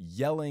just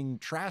yelling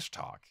trash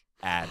talk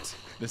at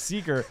the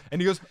Seeker,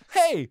 and he goes,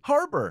 hey,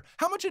 Harper,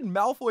 how much did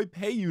Malfoy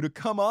pay you to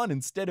come on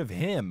instead of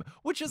him?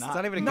 Which is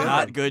not even a good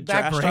Not one. good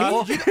that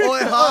trash great. talk. Oi,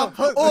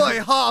 Harper! Oi,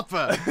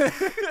 Harper!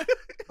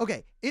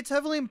 Okay, it's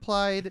heavily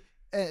implied,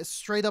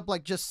 straight up,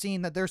 like just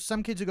seen that there's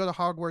some kids who go to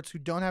Hogwarts who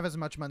don't have as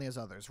much money as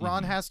others.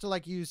 Ron has to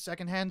like use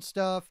secondhand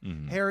stuff.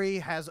 Mhm. Harry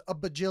has a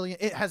bajillion.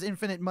 It has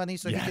infinite money,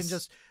 so he can Yes.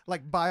 just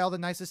like buy all the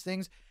nicest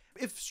things.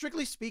 If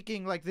strictly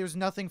speaking, like there's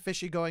nothing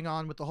fishy going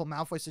on with the whole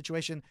Malfoy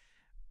situation,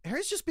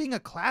 Harry's just being a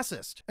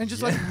classist and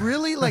just like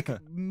really like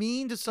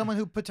mean to someone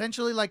who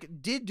potentially like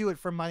did do it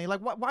for money. Like,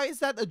 why is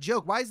that a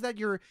joke? Why is that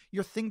your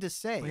thing to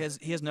say?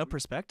 He has no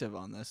perspective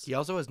on this. He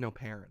also has no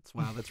parents.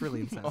 Wow, that's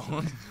really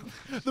insensitive.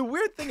 The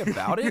weird thing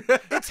about it,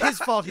 It's his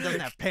fault he doesn't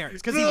have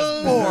parents because he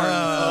was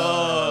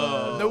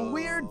born. the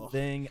weird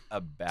thing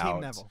about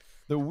Team Neville.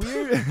 the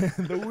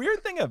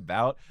weird thing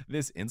about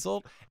this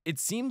insult, it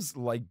seems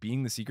like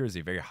being the Seeker is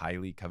a very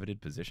highly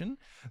coveted position.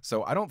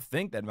 So I don't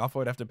think that Malfoy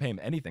would have to pay him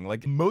anything.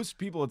 Like most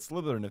people at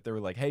Slytherin, if they were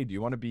like, "Hey, do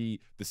you want to be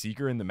the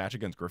Seeker in the match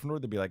against Gryffindor?"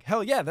 They'd be like,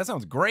 "Hell yeah, that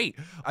sounds great."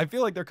 I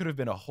feel like there could have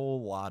been a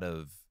whole lot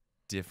of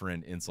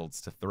different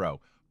insults to throw.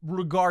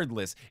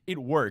 Regardless, it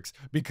works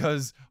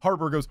because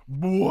Harper goes,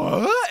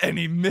 "What?" and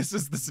he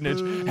misses the snitch.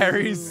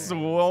 Harry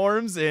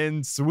swarms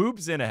in,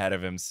 swoops in ahead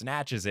of him,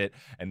 snatches it,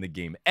 and the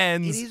game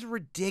ends. It is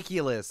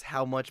ridiculous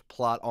how much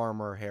plot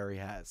armor Harry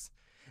has.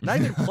 Not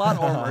even plot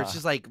armor. It's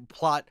just like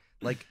plot,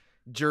 like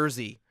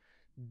jersey,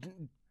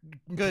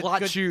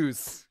 plot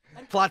shoes,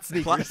 plot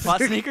sneakers,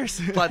 Plot sneakers?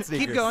 plot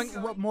sneakers. Keep going.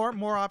 What,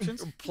 more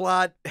options?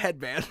 Plot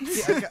headbands.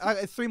 Yeah,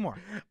 okay, 3 more.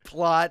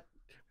 Plot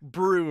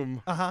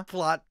broom. Uh-huh.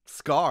 Plot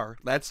scar.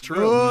 That's true.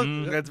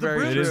 Mhm. That's The very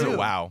broom It true. is a too.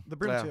 wow. The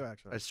broom Yeah, too,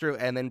 actually. That's true.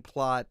 And then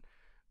plot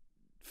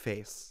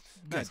face.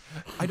 Guys,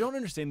 I don't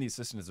understand the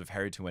insistence of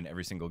Harry to win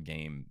every single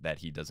game that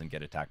he doesn't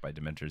get attacked by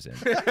Dementors in.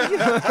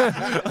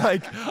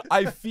 Like,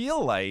 I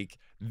feel like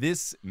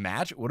this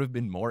match would have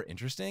been more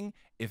interesting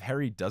if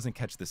Harry doesn't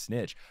catch the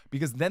snitch,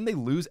 because then they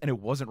lose and it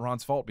wasn't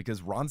Ron's fault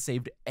because Ron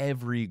saved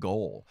every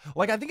goal.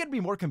 Like, I think it'd be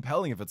more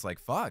compelling if it's like,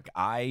 fuck,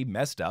 I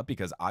messed up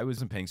because I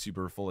wasn't paying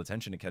super full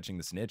attention to catching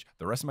the snitch.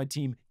 The rest of my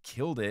team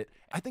killed it.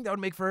 I think that would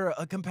make for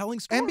a compelling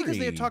story. And because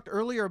they had talked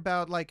earlier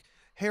about like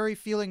Harry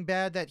feeling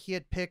bad that he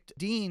had picked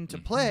Dean to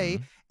play,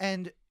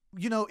 and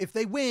you know, if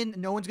they win,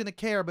 no one's gonna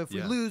care, but if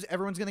we lose,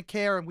 everyone's gonna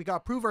care, and we gotta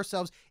prove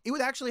ourselves. It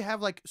would actually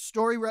have like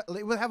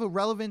it would have a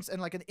relevance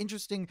and like an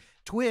interesting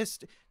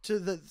twist to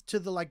the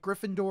like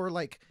Gryffindor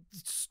like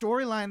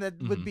storyline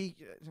that would be,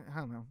 I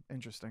don't know,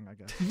 interesting, I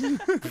guess.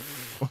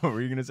 What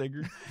were you gonna say,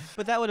 Groot?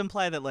 But that would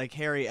imply that like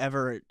Harry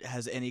ever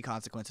has any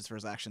consequences for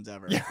his actions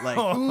ever. Like,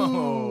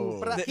 Oh.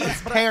 But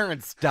His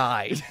parents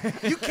died.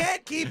 you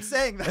can't keep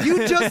saying that.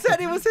 You just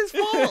said it was his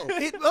fault.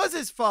 It was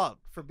his fault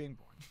for being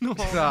born.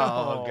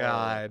 Oh,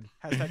 God.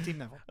 Hashtag Team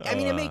Neville. I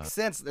mean, it makes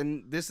sense,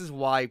 and this is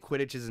why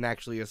Quidditch isn't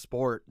actually a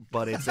sport,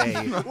 but it's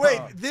a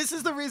Wait, this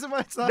is the reason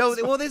why it's not. no.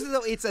 Well, this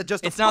is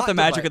just. it's not the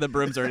magic of the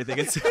brooms or anything.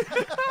 It's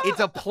It's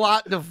a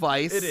plot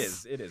device. It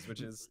is,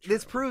 which is true.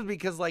 This proves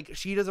because like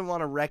she doesn't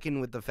want to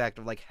reckon with the fact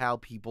of like how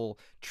people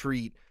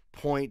treat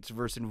points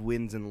versus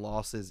wins and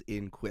losses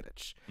in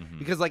Quidditch.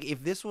 Because like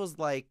if this was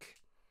like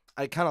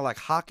kind of like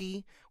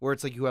hockey, where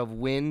it's like you have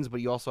wins but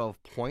you also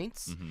have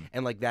points,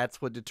 and like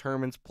that's what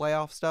determines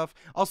playoff stuff.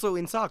 Also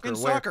in soccer,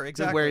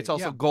 exactly, where it's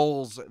also yeah.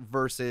 goals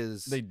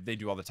versus They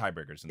do all the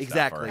tiebreakers and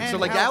exactly. stuff. So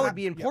And like how- that would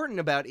be important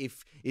about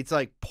if it's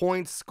like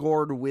points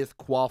scored with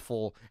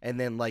Quaffle and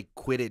then like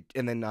Quidditch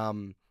and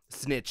then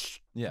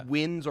snitch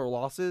wins or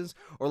losses,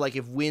 or like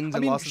if wins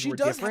and losses she were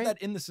does different. have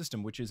that in the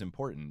system, which is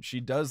important. She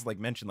does like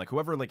mention like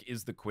whoever like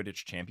is the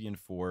Quidditch champion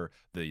for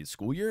the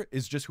school year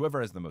is just whoever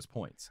has the most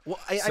points. Well,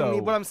 I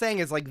mean, what I'm saying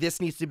is like this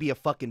needs to be a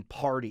fucking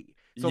party.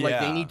 So like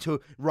they Yeah. need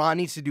to, Ron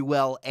needs to do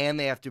well, and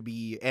they have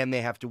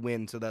to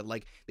win, so that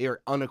like they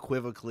are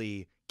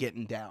unequivocally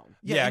getting down.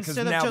 Yeah, 'cause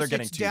instead of now just they're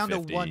getting it's down to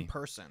 250. one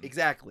person.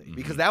 Exactly,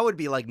 because that would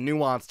be like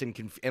nuanced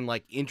and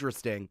like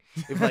interesting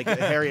if like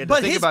Harry had to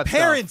But think his about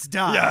parents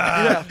died.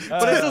 stuff. Yeah,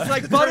 but it's just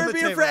like Turn the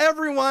butterbeer for table.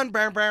 everyone.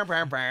 Bam, bam,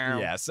 bam, bam.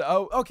 Yeah,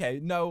 so okay,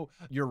 no,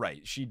 you're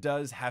right. She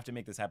does have to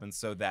make this happen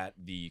so that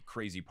the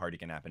crazy party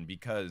can happen,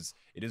 because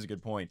it is a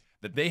good point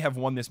that they have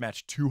won this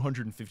match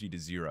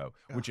 250-0,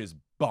 which is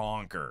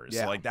bonkers.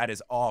 Yeah. Like that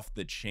is off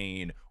the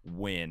chain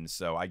win.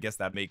 So I guess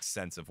that makes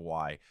sense of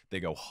why they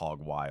go hog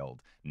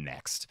wild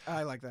next.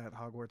 I like that.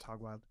 Hogwarts,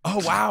 Hogwild.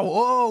 Oh wow!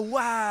 Oh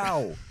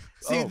wow!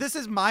 See, Oh. this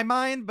is my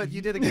mind, but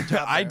you did a good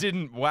job. I there.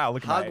 didn't. Wow!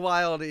 Look at Hog my.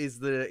 Wild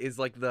is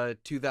like the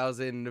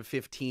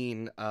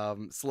 2015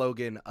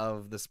 slogan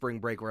of the spring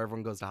break where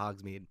everyone goes to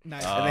Hogsmeade.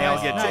 Nice. And they all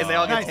Oh. get Nice. and they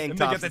all get Nice. tank And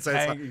they tops. get and the so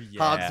it's tank. like,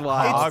 Yeah. Hogs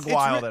Wild. Hog It's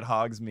wild re- at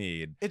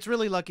Hogsmeade. It's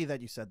really lucky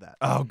that you said that.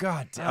 Oh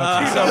god. Okay.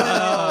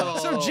 Oh.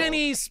 So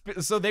Ginny.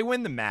 So they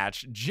win the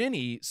match.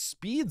 Ginny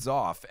speeds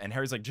off, and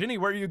Harry's like, "Ginny,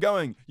 where are you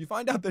going?" You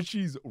find out that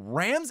she's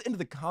rams into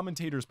the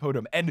commentator's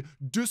podium and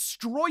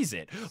destroys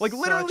it. Like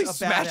literally Such a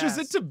smashes badass.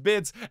 it to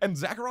bits. And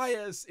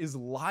Zacharias is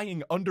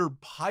lying under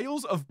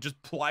piles of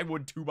just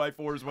plywood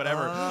 2x4s,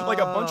 whatever. Like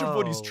a bunch of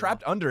wood. He's Oh.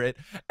 trapped under it.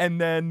 And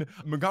then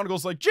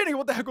McGonagall's like, "Ginny,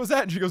 what the heck was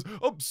that?" And she goes,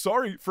 "Oh,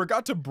 sorry,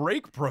 forgot to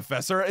break,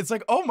 Professor." It's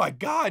like, oh my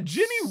god,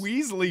 Ginny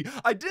Weasley.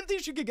 I didn't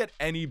think she could get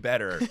any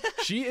better.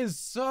 She is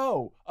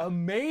so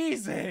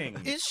amazing.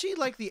 Is she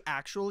like the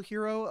actual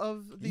hero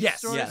of these Yes,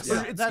 stories? yes.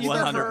 Or it's That's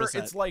either 100%. her,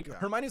 it's like Yeah.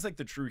 Hermione's like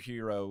the true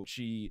hero.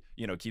 She,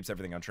 keeps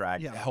everything on track.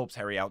 Yeah. helps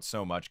Harry out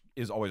so much,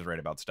 is always right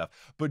about stuff.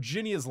 But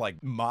Ginny is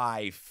like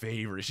my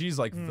favorite. She's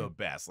like the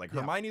best. Like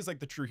Hermione's like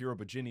the true hero,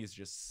 but Ginny is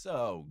just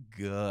so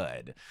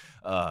good.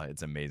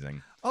 It's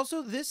amazing.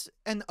 Also, this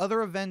and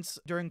other events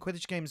during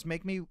Quidditch games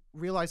make me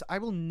realize I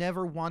will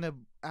never want to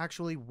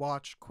actually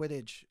watch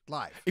Quidditch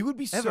live. It would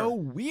be Ever. so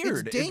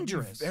weird. It's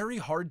dangerous. It'd be very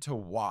hard to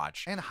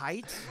watch. And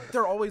heights.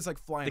 They're always like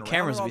flying The around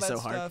cameras and would all be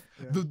that so hard.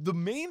 stuff. The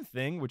main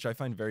thing, which I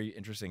find very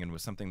interesting and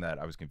was something that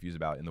I was confused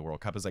about in the World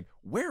Cup, is like,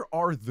 where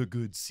are the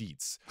good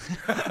seats?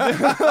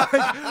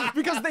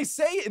 Because they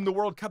say in the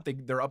World Cup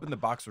they're up in the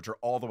box, which are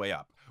all the way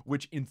up,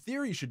 which in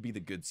theory should be the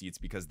good seats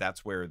because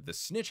that's where the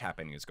snitch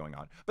happening is going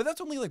on. But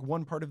that's only like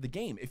one part of the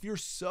game. If you're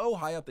so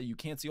high up that you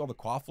can't see all the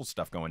quaffle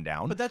stuff going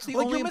down, But that's the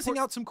like only you're missing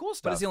out some cool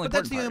stuff. But it's the only But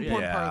that's the important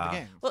important part. part of the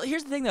Yeah. game. Well,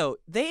 here's the thing, though.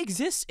 They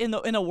exist in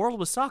a world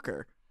with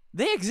soccer.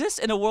 They exist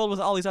in a world with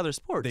all these other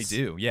sports. They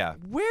do, yeah.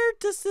 Where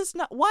does this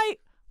not? Why?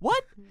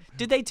 What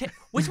did they take?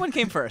 Which one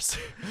came first?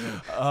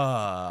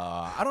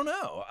 I don't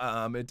know.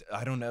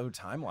 I don't know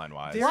timeline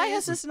wise. Why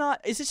has this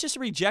not? Is this just a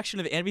rejection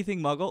of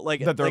everything Muggle?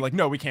 Like That they're like,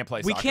 no, we can't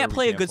play. we soccer, can't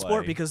play a good play.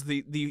 sport because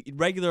the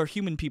regular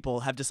human people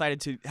have decided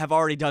to have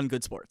already done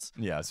good sports.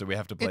 Yeah, so we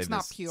have to play It's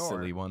not this pure.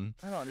 silly one.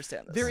 I don't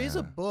understand this. There is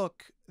a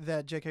book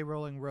that J.K.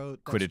 Rowling wrote.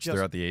 That's Quidditch just,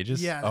 Throughout the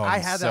Ages. Yeah, oh, I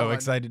I'm had that so one.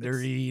 excited to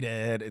It's- read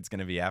it. It's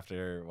gonna be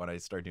after when I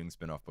start doing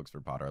spin-off books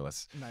for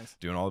Potterless. Nice.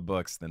 Doing all the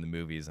books, then the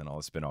movies, and all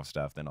the spin-off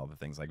stuff, then all the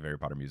things like Harry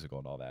Potter musical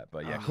and all that.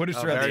 But yeah, Quidditch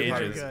oh, Throughout the very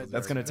Ages. good.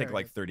 That's gonna Very take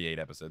like good. 38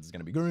 episodes. It's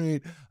gonna be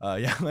great.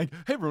 Yeah, like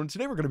hey everyone,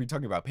 today we're gonna be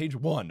talking about page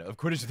 1 of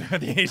Quidditch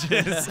Throughout the Ages.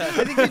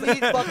 I think you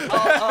need book of this.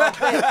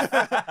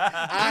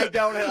 I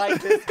don't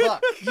like this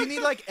book. You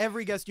need like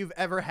every guest you've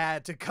ever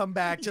had to come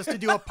back just to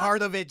do a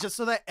part of it, just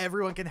so that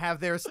everyone can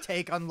have their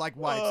take on like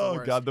why it's the Oh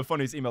worst. god, the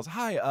funniest emails.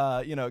 Hi,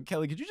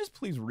 Kelly, could you just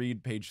please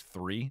read page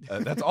 3?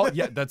 That's all.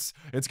 Yeah,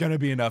 it's gonna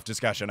be enough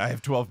discussion. I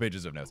have 12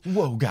 pages of notes.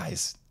 Whoa,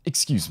 guys.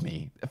 Excuse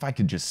me. If I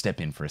could just step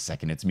in for a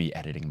second, it's me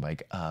editing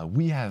Mike.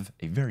 We have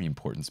a very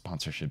important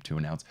sponsorship to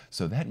announce,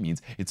 so that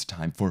means it's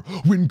time for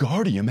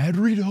Wingardium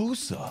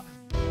Adridosa.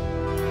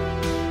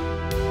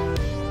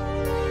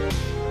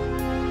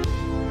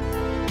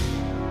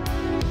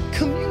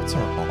 Commutes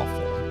are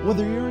awful.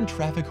 Whether you're in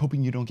traffic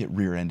hoping you don't get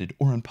rear-ended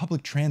or in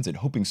public transit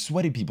hoping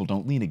sweaty people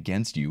don't lean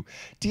against you,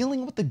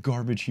 dealing with the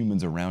garbage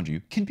humans around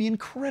you can be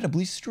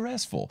incredibly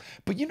stressful.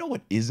 But you know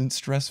what isn't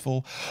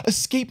stressful?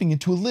 Escaping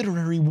into a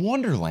literary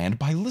wonderland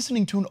by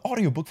listening to an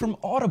audiobook from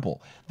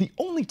Audible. The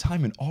only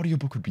time an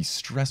audiobook would be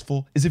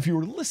stressful is if you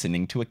were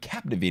listening to a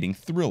captivating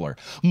thriller,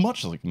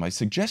 much like my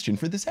suggestion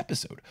for this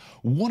episode.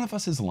 One of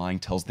Us is Lying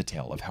tells the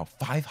tale of how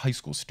 5 high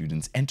school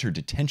students enter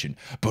detention,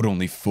 but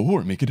only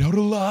 4 make it out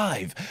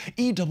alive.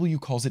 EW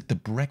calls it The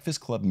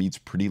Breakfast Club meets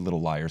Pretty Little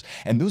Liars,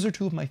 and those are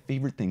 2 of my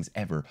favorite things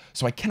ever,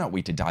 so I cannot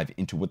wait to dive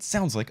into what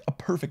sounds like a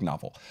perfect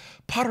novel.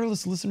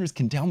 Potterless listeners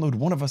can download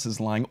One of Us is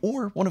Lying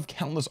or one of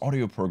countless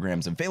audio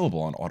programs available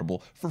on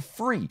Audible for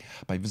free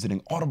by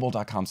visiting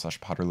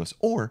audible.com/potterless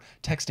or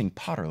texting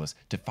Potterless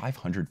to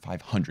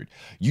 500-500.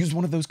 Use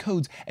one of those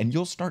codes and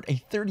you'll start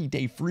a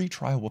 30-day free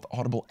trial with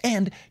Audible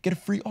and get a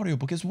free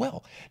audiobook as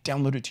well.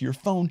 Download it to your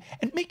phone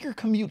and make your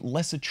commute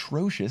less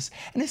atrocious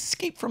and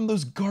escape from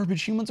those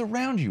garbage humans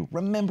around you.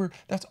 Remember,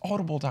 that's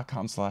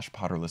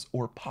audible.com/Potterless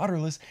or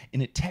Potterless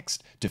in a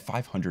text to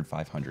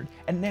 500-500.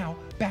 And now,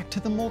 back to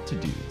the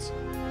multitudes.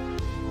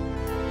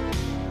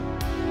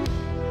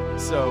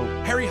 So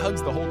Harry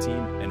hugs the whole team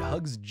and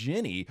hugs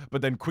Ginny,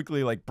 but then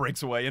quickly like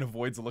breaks away and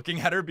avoids looking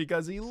at her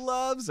because he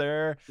loves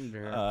her.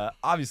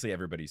 Obviously,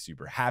 everybody's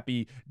super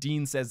happy.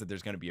 Dean says that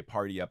there's going to be a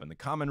party up in the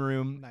common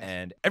room, Nice.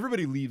 and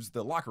everybody leaves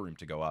the locker room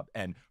to go up.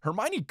 And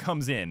Hermione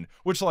comes in,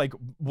 which like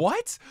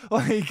what?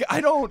 Like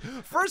I don't.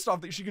 First off,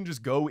 she can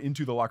just go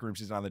into the locker room.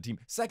 She's not on the team.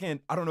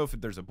 Second, I don't know if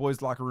there's a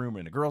boys' locker room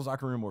and a girls'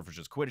 locker room, or if it's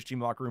just Quidditch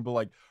team locker room. But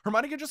like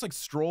Hermione can just like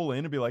stroll in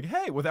and be like,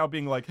 hey, without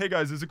being like, hey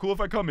guys, is it cool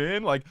if I come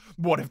in? Like,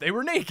 what if they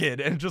were naked?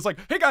 And just like,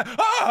 hey guys,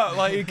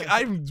 like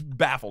I'm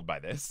baffled by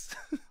this.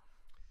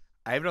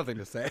 I have nothing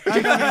to say.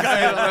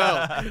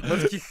 I don't know.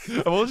 Let's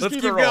keep, We'll just let's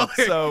keep keep it rolling.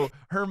 going. So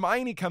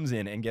Hermione comes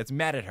in and gets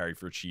mad at Harry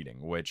for cheating,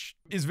 which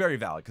is very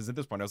valid because at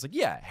this point I was like,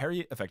 yeah,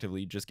 Harry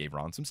effectively just gave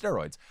Ron some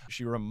steroids.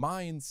 She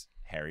reminds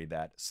Harry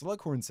that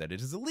Slughorn said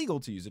it is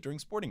illegal to use it during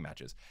sporting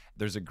matches.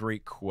 There's a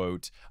great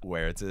quote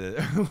where it's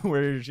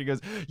where she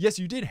goes, yes,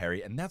 you did,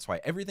 Harry, and that's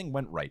why everything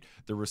went right.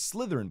 There were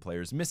Slytherin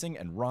players missing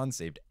and Ron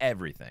saved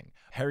everything.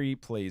 Harry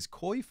plays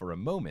coy for a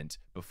moment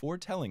before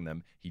telling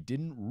them he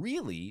didn't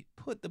really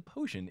put the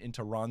potion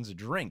into Ron's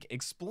drink,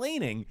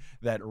 explaining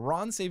that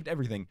Ron saved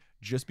everything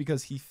just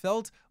because he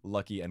felt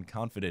lucky and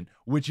confident,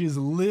 which is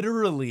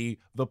literally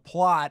the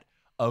plot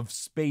of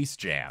Space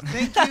Jam.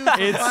 Thank you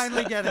for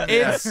finally getting it.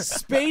 It's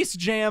Space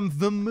Jam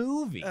the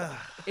movie.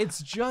 It's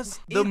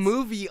just the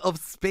movie of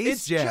Space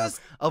it's Jam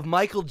just- of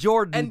Michael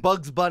Jordan, and-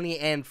 Bugs Bunny,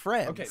 and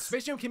friends. Okay,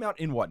 Space Jam came out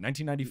in what,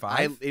 1995?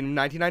 In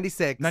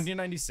 1996.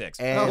 1996.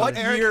 And What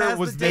Eric year has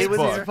was the this date It was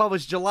book?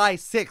 published July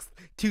 6th,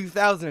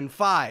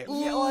 2005.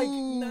 Yeah, like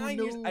Ooh, 9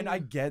 years. no. And I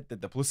get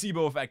that the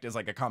placebo effect is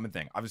like a common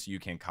thing. Obviously, you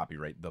can't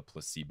copyright the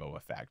placebo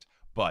effect.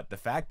 But the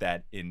fact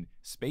that in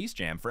Space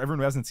Jam, for everyone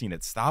who hasn't seen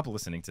it, stop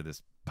listening to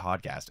this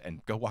podcast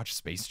and go watch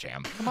Space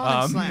Jam. Come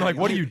on, Slam. Like,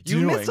 what are you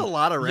doing? You miss a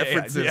lot of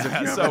references if you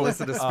ever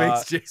listen to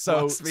Space Jam.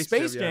 So Watch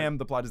Space yeah. Jam,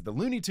 the plot is the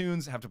Looney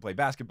Tunes have to play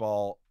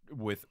basketball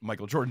with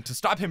Michael Jordan to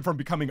stop him from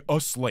becoming a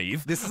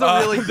slave. This is a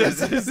really good.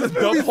 This is the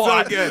movie's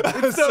plot. So good.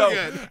 It's so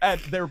good.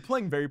 They're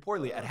playing very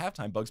poorly. At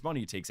halftime, Bugs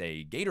Bunny takes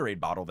a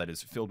Gatorade bottle that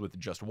is filled with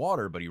just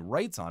water, but he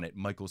writes on it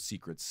Michael's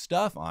secret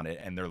stuff on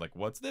it, and they're like,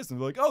 "What's this?" And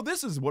they're like, "Oh,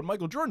 this is what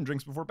Michael Jordan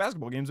drinks before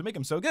basketball games to make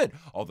him so good."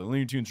 All the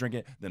Looney Tunes drink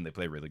it, then they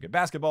play really good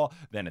basketball.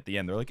 Then at the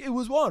end, they're like, "It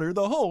was water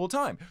the whole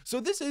time." So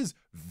this is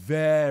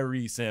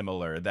very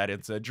similar. That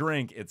it's a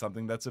drink. It's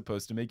something that's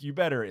supposed to make you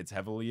better. It's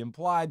heavily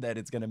implied that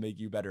it's gonna make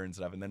you better and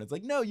stuff. And then it's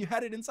like, no, you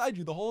had it inside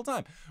you the whole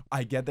time.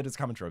 I get that it's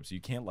common trope, so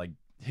you can't like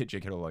hit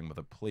J.K. Rowling with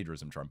a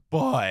plagiarism charm,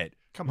 but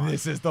Come on.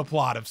 this is the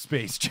plot of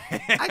Space Jam.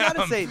 I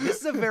gotta say, this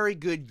is a very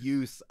good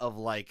use of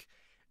like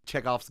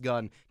Chekhov's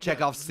gun,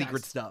 Chekhov's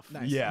secret stuff.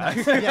 Nice. Yeah.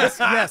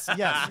 Nice.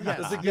 Yes.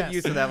 That's a good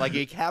use of that. Like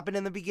it happened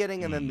in the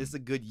beginning, and then this is a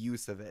good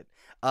use of it.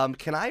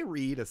 Can I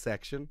read a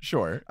section?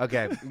 Sure.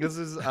 Okay, this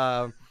is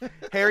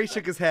Harry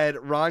shook his head.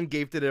 Ron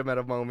gaped at him at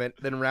a moment,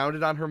 then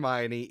rounded on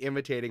Hermione,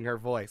 imitating her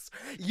voice.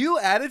 You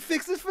added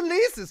Fixes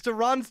Felices to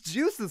Ron's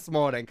juice this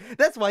morning.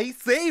 That's why he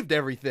saved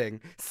everything.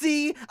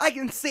 See, I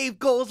can save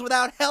goals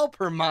without help,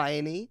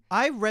 Hermione.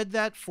 I read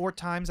that 4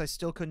 times. I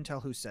still couldn't tell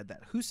who said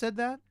that. Who said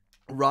that?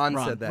 Ron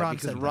said that Ron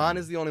because said that. Ron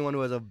is the only one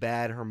who has a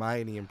bad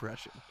Hermione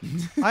impression.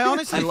 I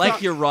honestly I like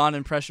thought- your Ron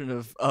impression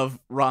of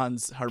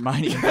Ron's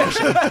Hermione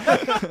impression.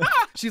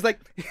 She's like,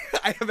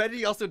 I bet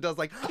he also does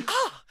like,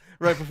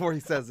 right before he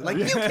says it. Like,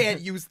 you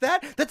can't use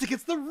that. That's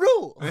against the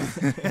rule.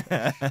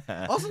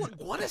 Also, like,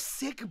 what a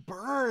sick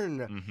burn.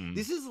 Mhm.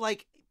 This is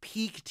like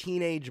peak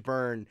teenage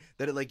burn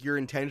that like you're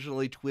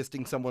intentionally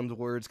twisting someone's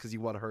words because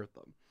you want to hurt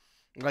them.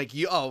 Like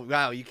you, oh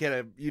wow, you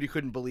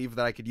couldn't believe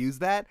that I could use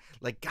that.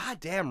 Like,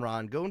 goddamn,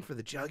 Ron, going for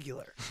the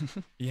jugular.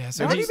 Yeah.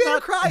 So Ron, you he's made her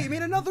cry. You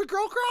made another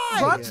girl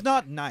cry. Ron's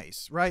not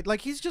nice, right?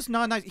 Like he's just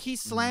not nice. He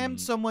slammed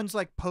Mm. someone's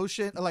like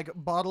potion, like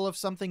bottle of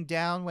something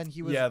down when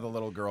he was the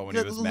little girl when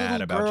the he was little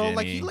mad about girl.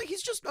 Ginny. Like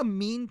he's just a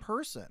mean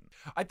person.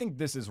 I think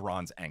this is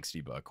Ron's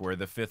angsty book, where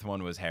the 5th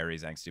one was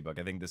Harry's angsty book.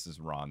 I think this is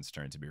Ron's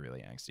turn to be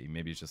really angsty.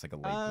 Maybe it's just like a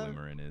late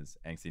bloomer in his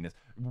angstiness.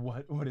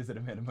 What is it,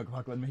 Amanda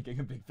McLaughlin making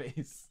a big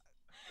face?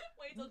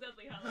 Wait till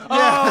Deathly Hallows.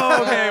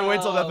 Oh, okay.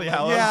 Wait till Deathly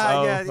Hallows. Yeah,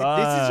 Oh, yeah. This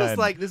is just fun.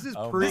 like this is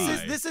Oh pre. my.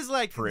 This is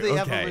like Pre-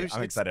 the okay, evolution.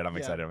 I'm excited. I'm Yeah.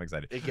 excited. I'm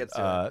excited. It gets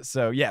to it.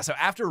 So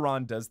after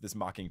Ron does this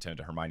mocking tone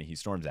to Hermione, he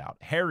storms out.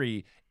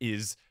 Harry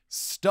is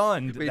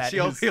stunned Wait, that she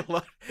his...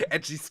 only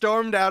and she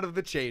stormed out of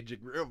the changing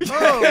room.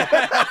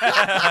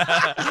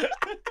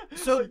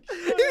 So It's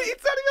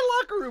not even a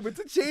locker room; it's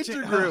a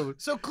changing room.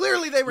 So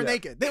clearly they were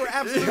naked. They were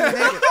absolutely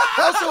naked.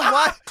 Also,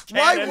 why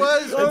Canon.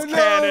 was It's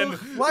canon.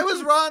 why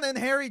was Ron and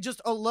Harry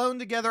just alone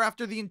together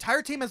after the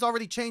entire team has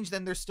already changed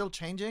and they're still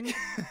changing?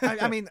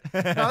 I mean,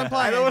 not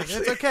implying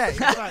anything. It's okay. It's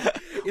fine.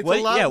 It's What-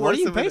 a lot yeah, what worse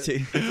are you of an-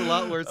 painting? It's a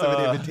lot worse of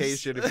an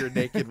invitation if you're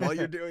naked while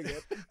you're doing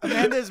it.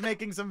 Amanda is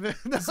making some.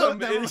 No,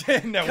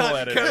 no. we'll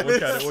edit it.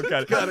 We'll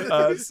cut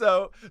it.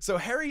 So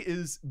Harry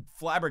is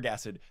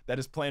flabbergasted that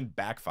his plan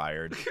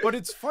backfired. But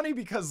it's funny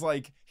because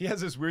like he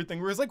has this weird thing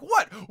where he's like,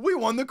 "What? We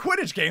won the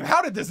Quidditch game.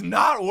 How did this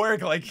not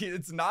work?" Like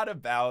it's not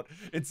about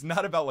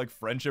like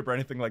friendship or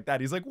anything like that.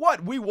 He's like,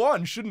 "What? We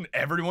won. Shouldn't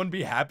everyone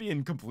be happy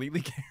and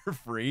completely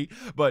carefree?"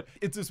 But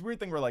it's this weird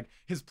thing where like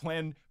his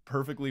plan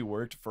perfectly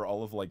worked for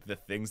all of like the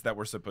things that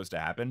were supposed to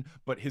happen,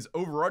 but his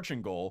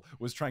overarching goal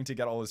was trying to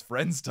get all his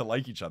friends to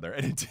like each other,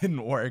 and it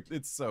didn't work.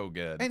 It's so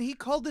good. And he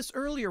called this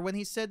earlier when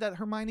he said that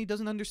Hermione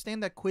doesn't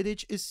understand that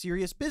Quidditch is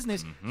serious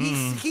business.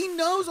 Mhm. He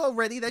knows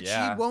already that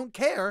Yeah. she won't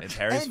care. It's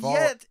Harry's and fault.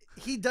 yet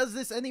he does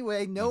this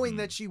anyway, knowing Mhm.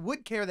 that she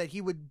would care, that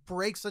he would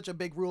break such a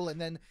big rule, and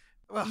then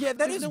Yeah, that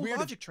there's is no weird.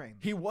 logic train.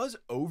 He was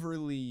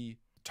overly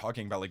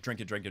talking about like drink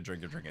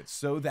it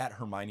so that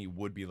Hermione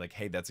would be like,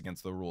 hey, that's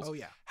against the rules. Oh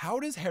yeah. How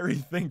does Harry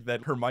think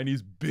that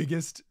Hermione's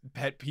biggest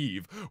pet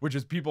peeve, which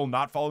is people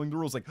not following the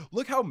rules, like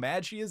look how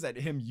mad she is at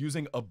him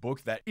using a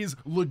book that is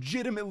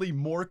legitimately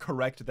more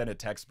correct than a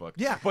textbook.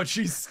 Yeah. But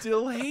she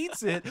still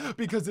hates it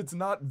because it's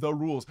not the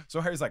rules.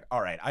 So Harry's like,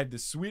 all right, I have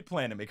this sweet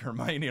plan to make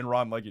Hermione and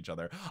Ron like each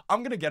other.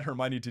 I'm gonna get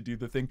Hermione to do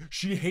the thing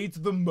she hates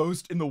the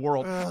most in the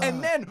world.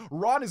 And then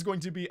Ron is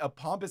going to be a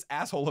pompous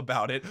asshole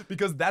about it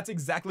because that's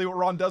exactly what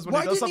Ron does when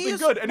Why he does didn't he something as-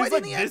 good. And why he's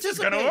like, didn't he this is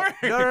gonna work.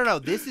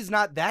 anticipate?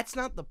 No. That's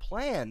not the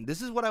plan.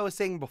 This is what I was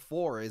saying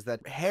before, is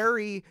that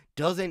Harry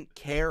doesn't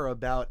care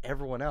about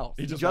everyone else.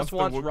 He He just just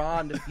wants wants to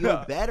Ron to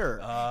feel better.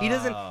 He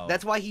doesn't. Oh.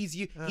 That's why he's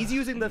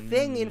using the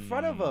thing in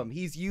front of him.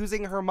 He's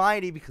using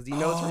Hermione because he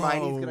knows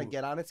Hermione's gonna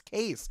get on his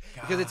case,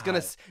 because it's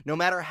gonna, no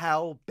matter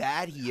how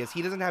bad he is,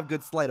 he doesn't have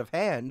good sleight of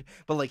hand,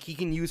 but like he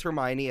can use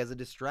Hermione as a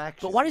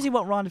distraction. But why does he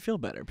want Ron to feel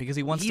better? Because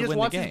he wants He to just win the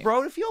wants game. his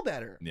bro to feel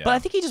better. Yeah. But I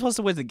think he just wants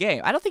to win the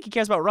game. I don't think he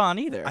cares about Ron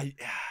either. It's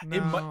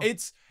No.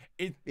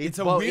 a It's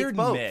weird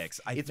both. mix.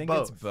 I It's think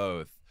both. it's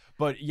both.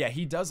 But yeah,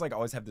 he does like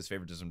always have this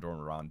favoritism toward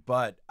Ron.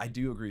 But I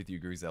do agree with you,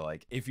 Grease, that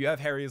like if you have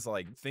Harry's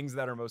like things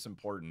that are most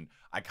important,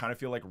 I kind of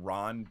feel like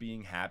Ron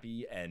being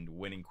happy and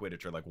winning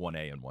Quidditch are like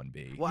 1A and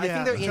 1B. Well,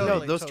 Yeah, I think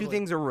totally, those totally. two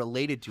things are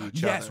related to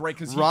each other. Yes, right,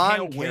 because he Ron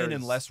can't win cares.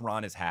 unless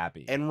Ron is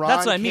happy. And Ron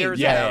That's what I mean. cares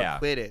Yeah,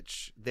 about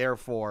Quidditch.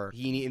 Therefore,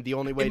 the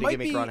only way to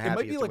make Ron happy it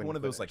might is be to like win one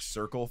of those Quidditch. like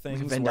circle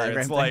things Venn where diagram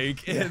it's thing.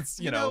 like it's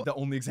you know the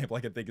only example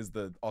I can think is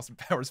the Austin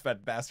Powers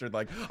fat bastard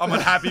like I'm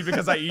unhappy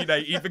because I eat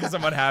because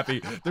I'm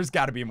unhappy. There's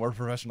got to be a more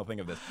professional thing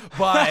of this,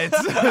 but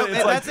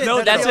it's like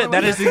No, that's it.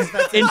 That is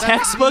in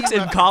textbooks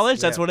in college.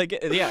 That's Yeah. what it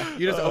get. Yeah.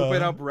 You just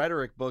open up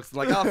rhetoric books and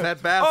like, oh, fat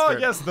oh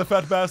bastard. yes, the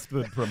fat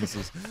bastard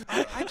premises.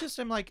 I just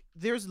am like,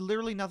 there's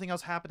literally nothing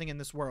else happening in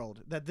this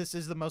world. That this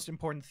is the most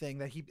important thing.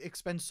 That he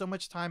expends so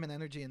much time and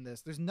energy in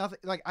this. There's nothing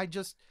like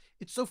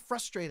it's so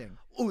frustrating.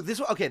 Oh, this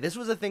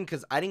was a thing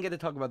because I didn't get to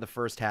talk about the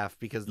first half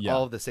because Yeah.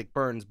 all of the sick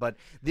burns, but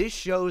this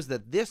shows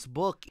that this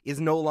book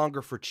is no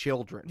longer for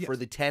children, for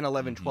the 10,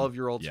 11,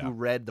 12-year-olds Yeah. who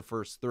read the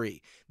first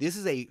three. This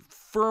is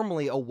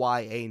firmly a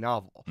YA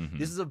novel.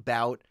 This is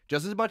about,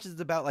 just as much as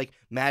it's about like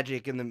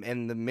magic and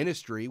the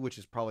ministry, which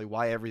is probably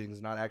why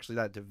everything's not actually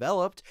that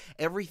developed,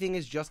 everything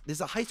is this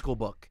is a high school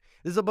book.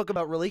 This is a book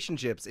about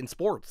relationships in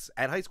sports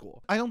at high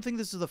school. I don't think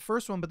this is the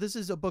first one, but this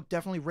is a book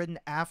definitely written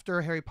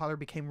after Harry Potter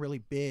became really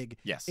big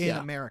Yes. in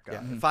Yeah.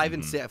 America. Yeah. 5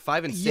 and 6,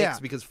 5 and 6 Yeah.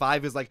 because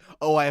 5 is like,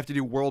 oh, I have to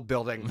do world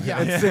building. Yeah.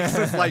 And 6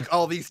 is like,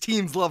 all these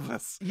teams love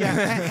this.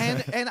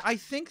 Yeah, and I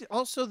think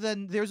also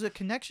then there's a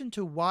connection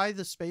to why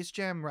the Space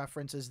Jam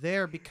reference is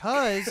there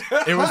because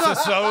It was a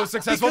so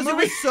successful because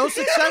movie. it was so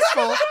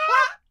successful.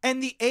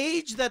 And the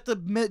age that the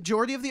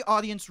majority of the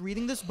audience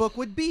reading this book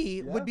would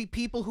be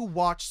people who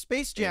watched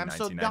Space Jam. In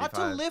So not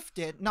to 1995. lift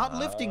it, not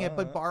lifting it,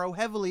 but borrow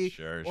heavily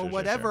Sure, or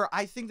whatever.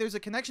 I think there's a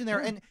connection there.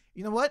 And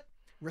you know what?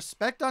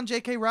 Respect on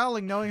J.K.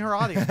 Rowling knowing her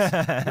audience.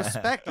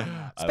 Respect on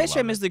that. Space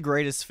Jam is the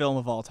greatest film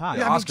of all time.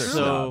 Yeah, I mean, Oscar true.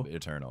 snub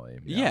eternally.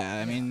 Yeah,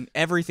 I mean,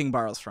 everything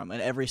borrows from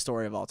it. Every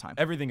story of all time.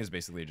 Everything is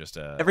basically just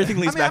a Everything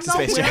leads back to I'm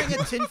Space not Jam.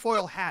 wearing a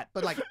tinfoil hat,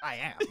 but like I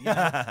am.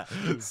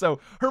 You know? So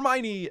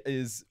Hermione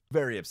is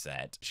very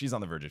upset. She's on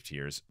the verge of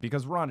tears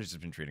because Ron has just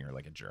been treating her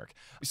like a jerk.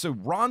 So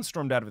Ron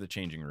stormed out of the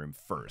changing room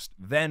first,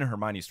 then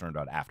Hermione stormed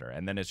out after,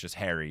 and then it's just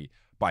Harry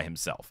by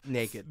himself.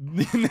 Naked.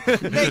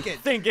 Naked.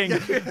 thinking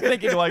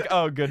like,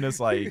 oh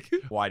goodness, like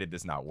why did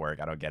this not work?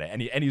 I don't get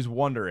it. And he's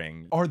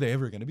wondering, are they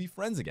ever going to be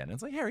friends again? And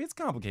it's like, Harry, it's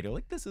complicated.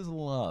 Like this is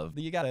love.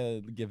 You got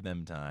to give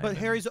them time. But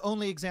Harry's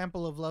only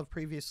example of love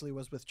previously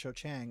was with Cho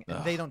Chang,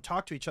 and they don't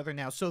talk to each other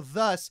now. So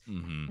thus,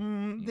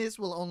 this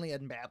will only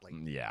end badly.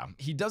 Yeah.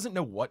 He doesn't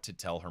know what to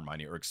tell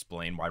Hermione or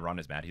explain why Ron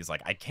is mad. He's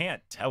like, I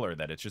can't tell her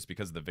that it's just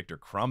because of the Victor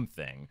Crumb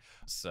thing.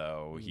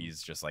 So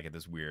he's just like at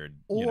this weird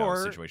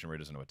Or situation where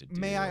he doesn't know what to do.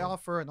 May I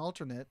offer an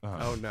alternate?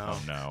 Oh, no.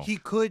 Oh no. He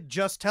could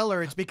just tell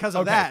her it's because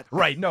of Okay, that.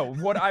 Right. No,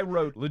 what I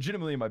wrote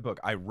legitimately in my book,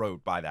 I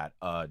wrote by that,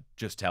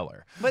 just tell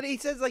her. But he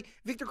says, like,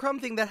 Victor Crumb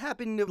thing that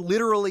happened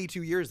literally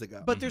 2 years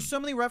ago. But there's so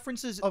many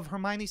references of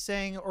Hermione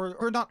saying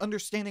or not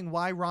understanding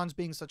why Ron's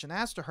being such an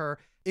ass to her.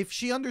 If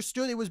she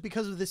understood it was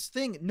because of this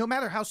thing, no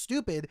matter how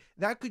stupid,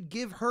 that could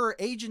give her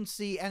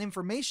agency and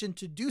information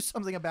to do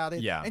something about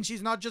it. Yeah. And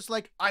she's not just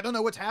like, I don't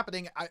know what's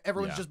happening.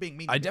 Everyone's Yeah. just being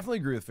mean to I me. definitely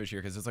agree with Fish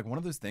here because it's like one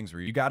of those things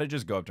where you got to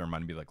just go up to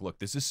Hermione and be like, look,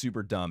 this is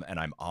super dumb and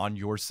I'm on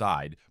your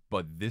side,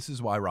 but this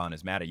is why Ron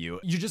is mad at you.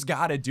 You just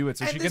got to do it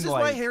so And she this can is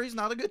like. why Harry's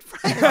not a good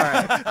friend. All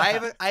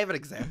right. I have an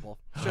example.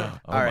 Sure. Oh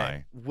All my.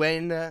 right.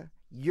 When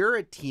you're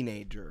a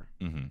teenager.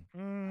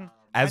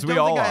 As I we don't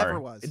all think I are. ever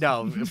was.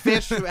 No,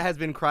 Fish has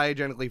been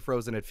cryogenically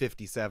frozen at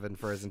 57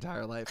 for his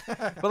entire life.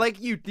 But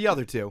like you, the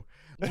other two.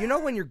 You know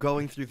when you're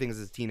going through things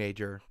as a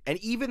teenager, and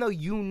even though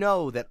you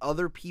know that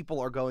other people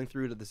are going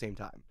through it at the same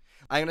time.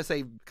 I'm going to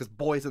say, because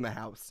boys in the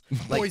house.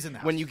 Like, Boys in the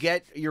house. when you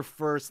get your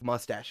first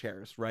mustache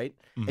hairs, right?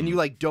 And you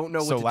like don't know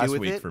what So to last do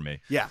with week it. for me.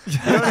 Yeah.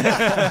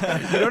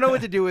 You don't know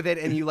what to do with it,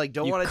 and you like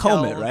don't You want to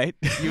comb tell it, right?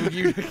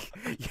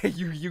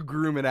 you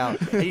groom it out,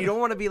 and you don't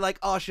want to be like,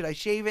 oh, should I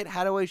shave it?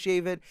 How do I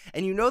shave it?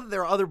 And you know that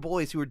there are other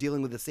boys who are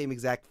dealing with the same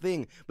exact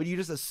thing, but you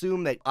just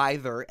assume that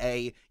either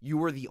A,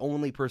 you are the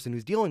only person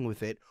who's dealing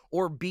with it,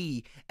 or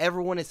B,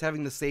 everyone is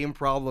having the same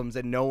problems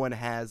and no one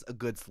has a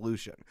good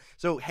solution.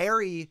 So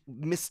Harry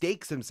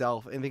mistakes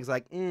himself and thinks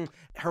like,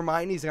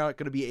 Hermione's not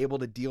going to be able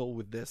to deal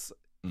with this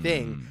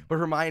thing, but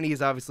Hermione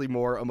is obviously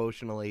more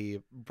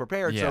emotionally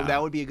prepared, so Yeah.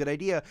 that would be a good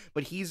idea.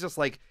 But he's just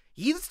like,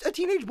 he's a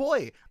teenage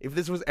boy. If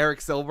this was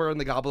Eric Silver in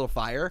the Goblet of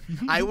Fire,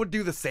 I would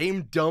do the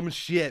same dumb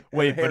shit.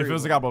 Wait, that but if Harry it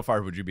was a would. Goblet of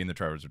Fire, would you be in the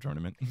Triwizard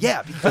Tournament?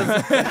 Yeah, because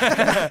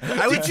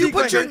I would Did you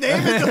put your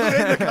name in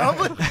the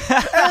goblet?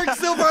 Eric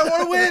Silver, I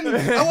want to win.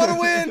 I want to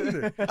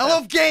win. I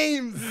love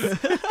games.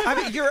 I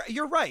mean,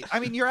 you're right. I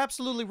mean, you're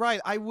absolutely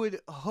right. I would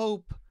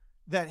hope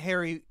that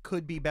Harry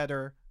could be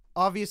better.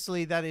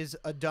 Obviously, that is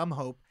a dumb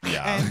hope.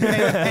 Yeah.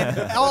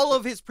 And all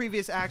of his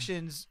previous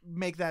actions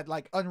make that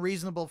like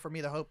unreasonable for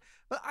me to hope.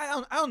 But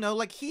I don't know.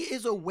 Like, he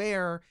is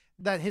aware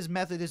that his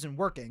method isn't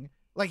working.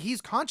 Like,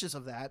 he's conscious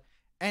of that.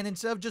 And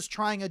instead of just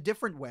trying a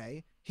different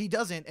way, he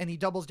doesn't, and he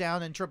doubles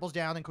down and triples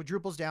down and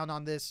quadruples down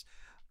on this.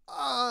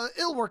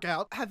 It'll work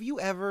out. Have you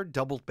ever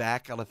doubled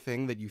back on a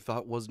thing that you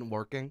thought wasn't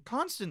working?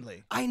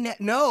 Constantly.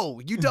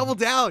 No, you double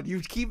down.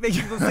 You keep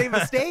making the same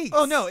mistakes.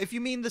 Oh, no. If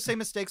you mean the same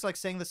mistakes like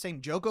saying the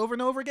same joke over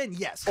and over again,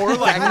 yes. Or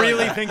like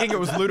really thinking it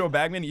was Ludo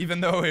Bagman,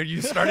 even though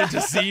you started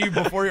to see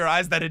before your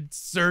eyes that it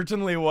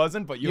certainly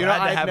wasn't, but you had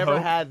to I've have never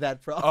hope. had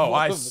that problem. Oh,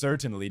 I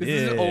certainly This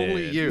did. is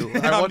only you.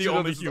 I'm I want the you to know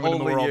only this is human in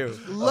the only world.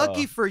 you.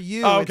 Lucky for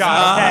you. Oh it's God!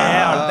 not- Okay,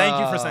 yeah, thank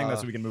you for saying that,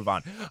 so we can move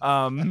on.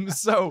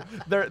 So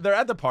they're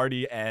at the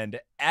party, and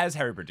as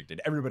Harry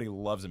predicted, everybody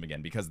loves him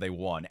again because they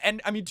won.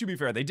 And I mean, to be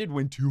fair, they did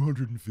win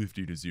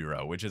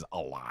 250-0, which is a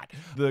lot.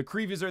 The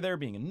Creevies are there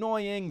being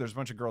annoying. There's a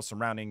bunch of girls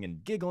surrounding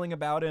and giggling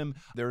about him.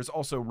 There's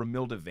also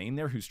Romilda Vane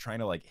there, who's trying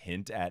to like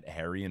hint at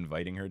Harry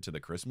inviting her to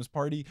the Christmas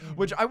party,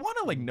 which I want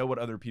to like know what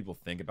other people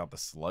think about the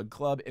Slug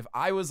Club. If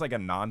I was like a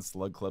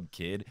non-Slug Club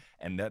kid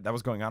and that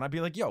was going on, I'd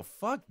be like, yo,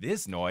 fuck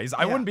this noise.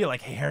 I wouldn't be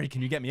like, hey, Harry,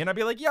 can you get me in? I'd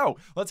be like, yo,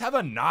 let's have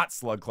a not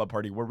Slug Club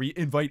party where we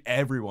invite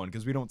everyone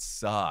because we don't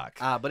suck.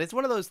 But it's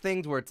one of those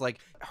things where it's like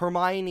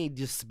Hermione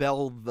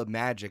dispelled the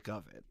magic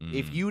of it.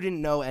 If you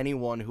didn't know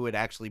anyone who had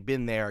actually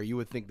been there, you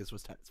would think this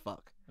was tight as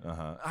fuck.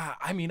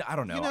 I mean, I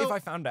don't know. If I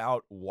found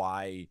out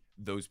why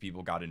those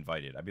people got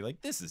invited, I'd be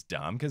like, this is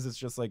dumb, because it's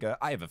just like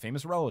I have a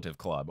famous relative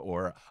club,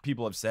 or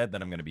people have said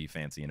that I'm going to be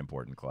fancy and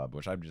important club,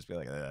 which I'd just be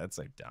like, that's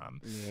like dumb.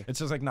 Yeah. It's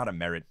just like not a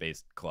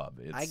merit-based club.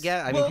 It's...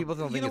 I mean, people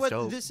don't think it's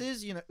dope. This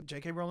is,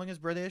 J.K. Rowling is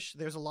British.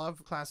 There's a lot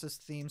of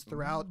classist themes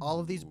throughout all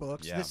of these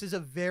books. Yeah. This is a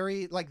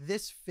very,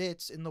 this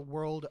fits in the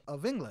world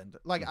of England.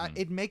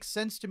 It makes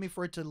sense to me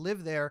for it to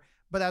live there.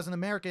 But as an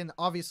American,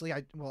 obviously,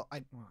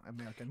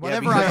 American,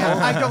 whatever I am,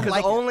 I don't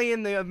like only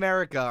in the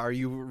America are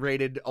you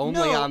rated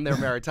only on their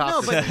meritocracy.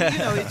 No,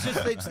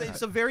 but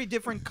it's a very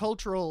different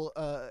cultural.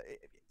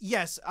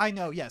 Yes, I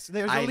know. Yes,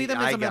 there's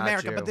elitism in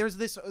America, but there's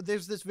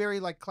this very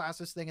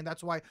classist thing, and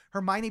that's why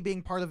Hermione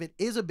being part of it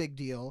is a big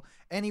deal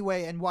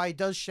anyway, and why it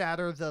does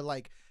shatter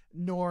the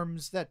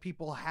norms that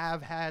people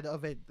have had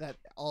of it that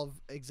all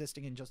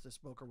existing in just this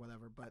book or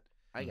whatever. But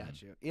I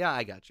got you. Yeah,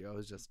 I got you. I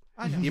was just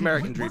I know. the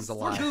American dream's a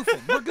lie.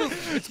 We're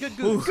goofing. It's good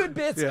goofing. Good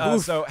bits. Yeah.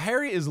 So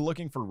Harry is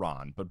looking for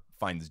Ron, but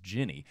finds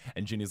Ginny,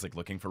 and Ginny's like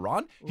looking for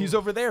Ron. He's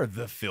over there,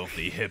 the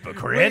filthy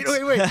hypocrite.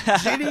 Wait.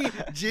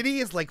 Ginny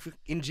is like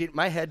in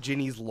my head.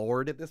 Ginny's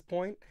Lord at this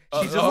point.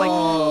 She's just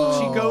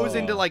she goes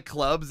into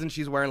clubs and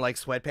she's wearing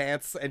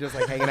sweatpants and just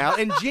hanging out.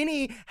 And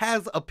Ginny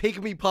has a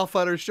pygmy puff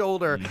on her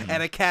shoulder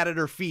and a cat at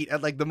her feet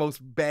at the most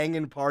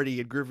banging party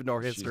in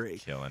Gryffindor history.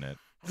 She's killing it.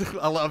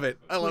 I love it.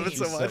 I love it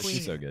so much.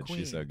 She's so good.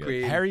 She's so good.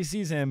 Queen. Harry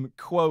sees him,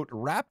 quote,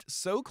 wrapped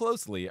so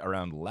closely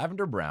around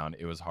lavender brown,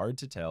 it was hard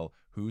to tell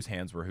whose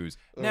hands were whose.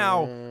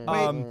 Now,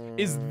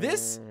 is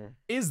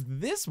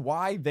this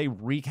why they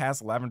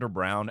recast Lavender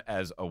Brown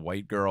as a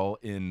white girl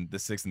in the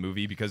 6th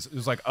movie? Because it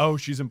was oh,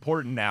 she's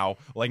important now.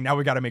 Now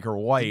we got to make her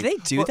white. Did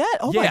they do that?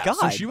 Oh yeah, my God.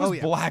 So she was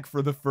black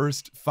for the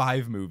first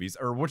 5 movies,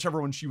 or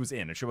whichever one she was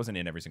in. She wasn't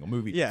in every single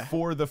movie. Yeah.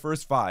 For the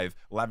first 5,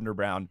 Lavender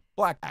Brown,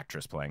 black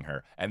actress playing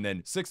her. And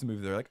then 6th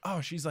movie, they're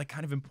oh, she's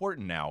kind of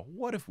important now.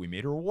 What if we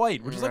made her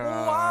white? Which is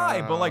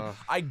why? But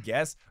I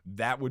guess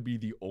that would be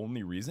the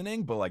only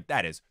reasoning. But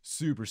that is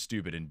super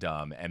stupid and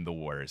dumb and the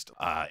worst.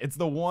 It's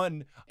the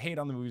one hate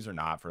on the movies or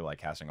not for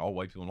casting all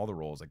white people in all the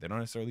roles. They don't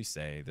necessarily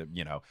say that,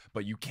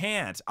 but you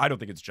can't. I don't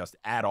think it's just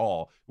at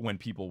all when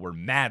people were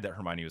mad that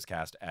Hermione was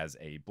cast as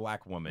a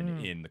black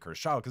woman in The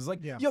Cursed Child. Because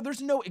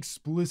there's no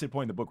explicit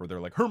point in the book where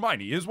they're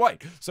Hermione is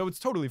white. So it's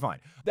totally fine.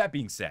 That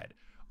being said,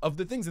 of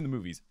the things in the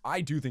movies,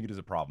 I do think it is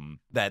a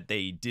problem that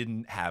they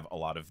didn't have a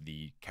lot of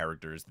the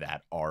characters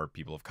that are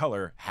people of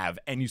color have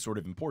any sort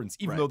of importance,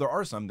 even though there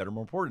are some that are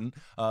more important,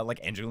 like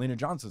Angelina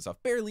Johnson stuff,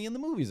 barely in the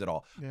movies at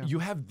all. Yeah. You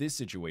have this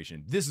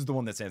situation. This is the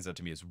one that stands out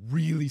to me as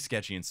really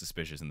sketchy and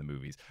suspicious in the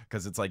movies,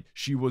 because it's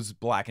she was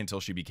black until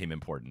she became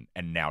important,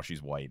 and now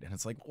she's white. And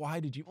it's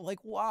why did you,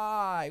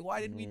 why?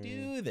 Why did we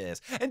do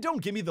this? And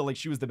don't give me the,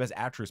 she was the best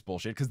actress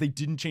bullshit, because they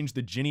didn't change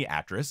the Ginny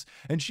actress,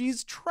 and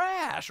she's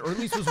trash, or at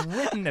least was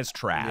written as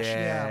trash.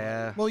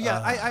 Yeah. Well, yeah.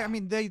 I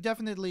mean, they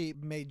definitely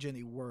made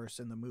Ginny worse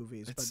in the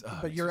movies,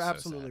 but you're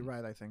absolutely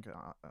right. I think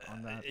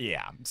on that.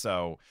 Yeah.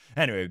 So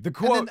anyway, the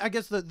quote. And then I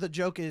guess the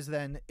joke is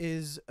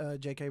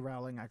J.K.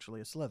 Rowling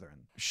actually a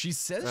Slytherin? She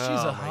says she's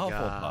a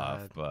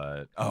Hufflepuff,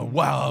 but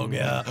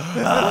yeah.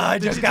 I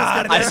just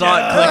got it. I saw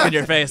it click in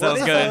your face. That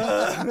was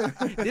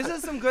good. This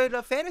is some good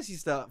fantasy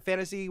stuff,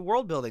 fantasy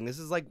world building. This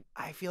is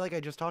I feel like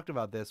I just talked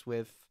about this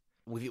with.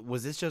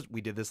 Was this just we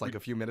did this a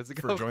few minutes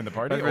ago for Join the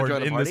Party or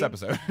in this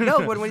episode? No,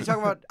 but when you talk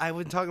about I've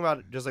been talking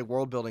about just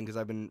world building because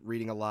I've been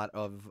reading a lot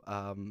of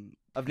Name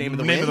of the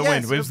Wind. Name of the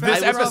Wind was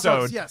this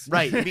episode. Yes.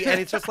 Right. And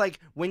it's just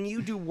when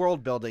you do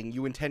world building,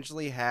 you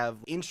intentionally have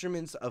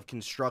instruments of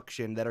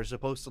construction that are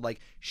supposed to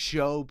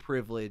show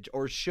privilege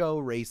or show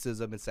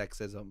racism and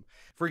sexism.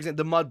 For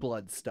example, the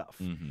Mudblood stuff.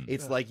 Mm-hmm.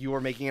 It's you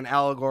are making an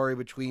allegory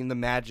between the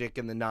magic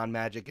and the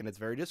non-magic, and it's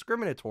very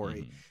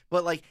discriminatory. Mm-hmm.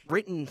 But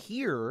written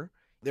here,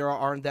 there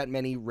aren't that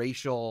many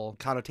racial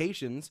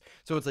connotations,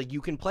 so it's like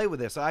you can play with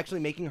this. So actually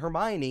making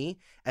Hermione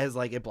as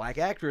like a black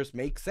actress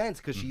makes sense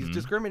because she's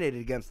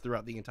discriminated against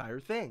throughout the entire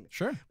thing.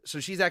 Sure. So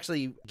she's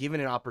actually given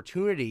an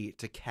opportunity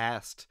to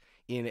cast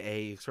in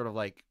a sort of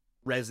like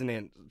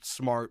resonant,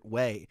 smart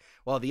way.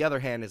 While the other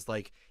hand is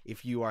like,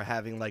 if you are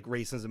having like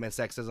racism and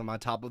sexism on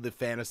top of the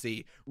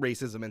fantasy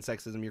racism and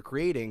sexism you're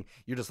creating,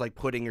 you're just like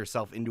putting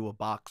yourself into a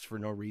box for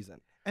no reason.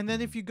 And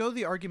then if you go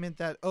the argument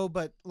that, oh,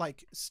 but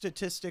like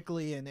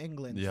statistically in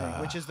England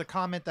thing, which is the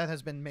comment that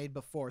has been made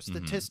before,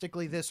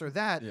 statistically this or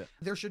that,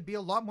 there should be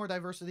a lot more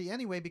diversity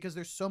anyway because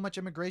there's so much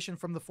immigration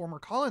from the former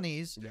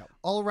colonies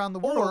all around the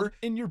world. Or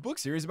in your book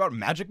series about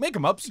magic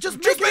make-em-ups, Just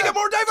make make it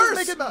more diverse.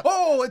 Just make it up.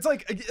 Oh, it's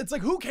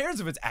like who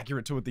cares if it's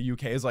accurate to what the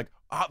UK is like?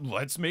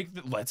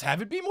 Let's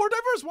have it be more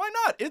diverse. Why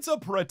not? It's a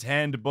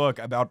pretend book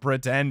about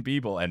pretend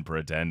people and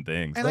pretend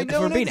things. And I If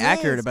know we're it being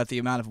accurate exists. about the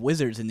amount of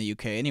wizards in the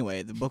UK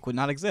anyway, the book would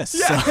not exist.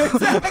 Yeah,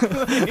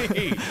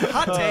 exactly.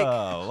 Hot take.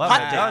 Love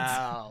it.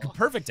 That's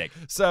perfect take.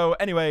 So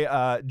anyway,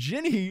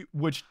 Ginny,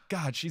 which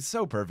God, she's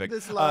so perfect.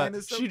 This line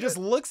is so she just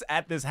looks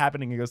at this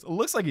happening and goes, "It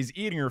looks like he's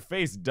eating her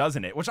face,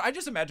 doesn't it?" Which I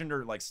just imagined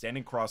her like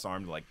standing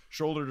cross-armed, like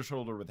shoulder to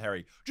shoulder with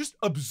Harry, just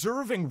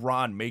observing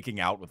Ron making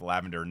out with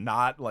Lavender,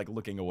 not like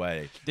looking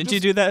away. Didn't you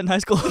do that in high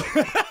school?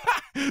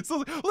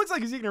 So looks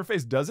like he's eating her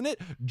face, doesn't it?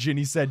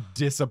 Ginny said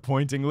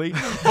disappointingly.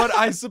 But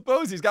I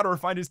suppose he's got to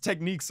refine his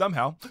technique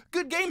somehow.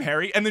 Good game,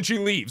 Harry. And then she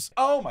leaves.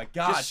 Oh my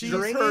God, Just she's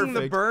stringing the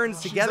perfect.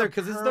 burns together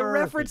because it's the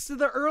reference to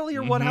the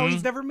earlier one, how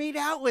he's never made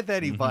out with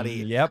anybody.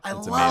 Yep, I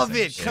it's love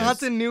amazing. it.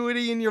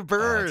 Continuity in your Oh,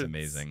 burns. it's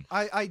amazing.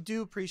 I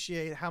do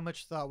appreciate how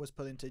much thought was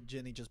put into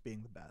Ginny just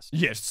being the best.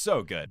 Yes,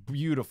 so good.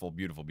 Beautiful,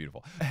 beautiful,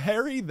 beautiful.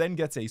 Harry then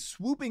gets a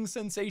swooping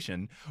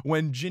sensation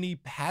when Ginny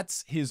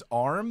pats his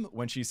arm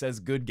when she says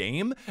good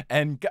game.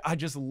 And I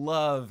just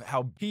love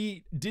how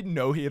he didn't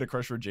know he had a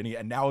crush for Ginny.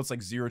 And now it's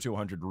like 0 to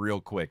 100 real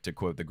quick, to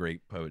quote the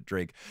great poet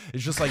Drake.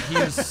 It's just like he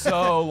is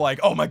so like,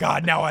 oh my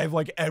God, now I have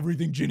like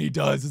everything Ginny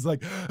does. It's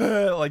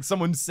like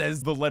someone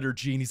says the letter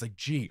G and he's like,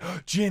 G,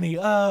 Ginny,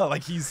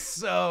 like he's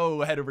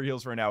so head over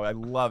heels for now. I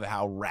love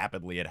how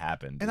rapidly it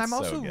happened. And It's I'm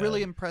so also good.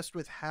 really impressed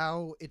with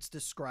how it's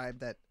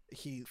described that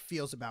he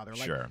feels about her.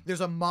 Like Sure.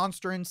 there's a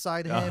monster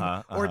inside him,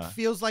 or it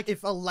feels like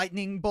if a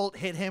lightning bolt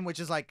hit him, which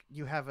is like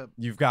you have a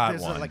You've got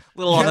there's a, one. like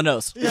Little on the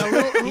nose. yeah,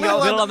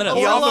 Little on the nose.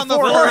 little on the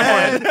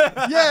forehead.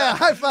 forehead. Yeah,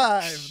 high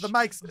five. The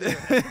mic's there.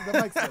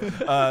 The mic's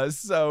there.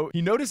 So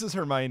he notices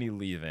Hermione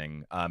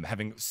leaving,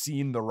 having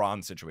seen the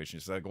Ron situation.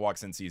 She like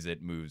walks in, sees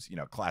it, moves,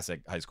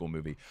 classic high school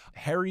movie.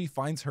 Harry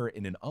finds her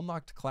in an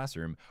unlocked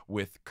classroom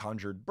with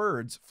conjured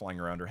birds flying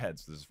around her head.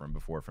 So this is from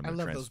before, from I the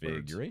love those birds.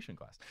 Transfiguration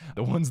class.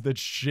 The ones that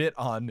shit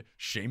on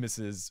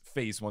Seamus's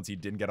face once he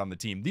didn't get on the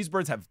team. These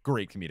birds have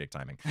great comedic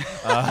timing.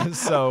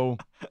 So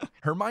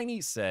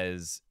Hermione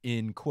says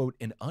in, quote,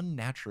 an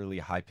unnaturally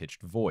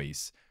high-pitched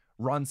voice,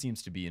 Ron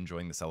seems to be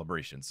enjoying the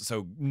celebrations.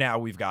 So now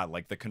we've got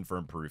like the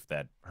confirmed proof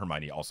that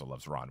Hermione also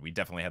loves Ron. We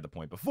definitely had the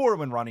point before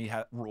when Ron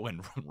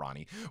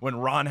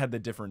had the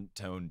different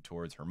tone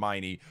towards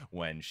Hermione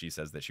when she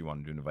says that she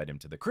wanted to invite him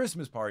to the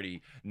Christmas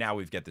party. Now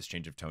we've got this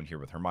change of tone here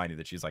with Hermione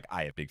that she's like,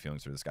 I have big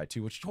feelings for this guy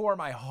too, which tore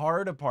my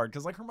heart apart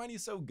because like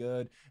Hermione's so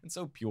good and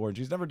so pure and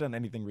she's never done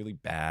anything really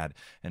bad.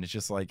 And it's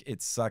just like,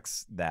 it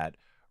sucks that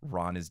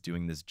Ron is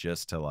doing this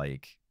just to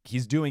like,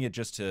 he's doing it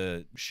just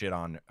to shit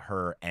on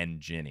her and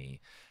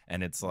Ginny.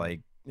 And it's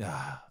like, It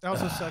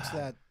also sucks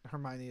that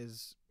Hermione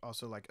is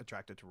also like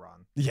attracted to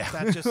Ron. yeah,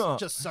 That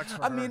just sucks for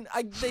her. I mean,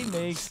 they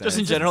make sense. Just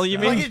in general, you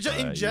mean? Like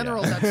in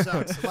general, yeah. that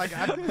sucks. Like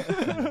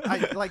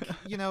I like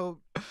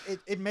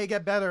it may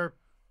get better.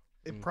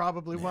 It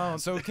probably won't.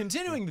 So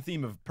continuing the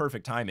theme of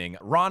perfect timing,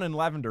 Ron and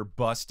Lavender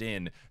bust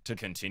in to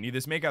continue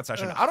this makeout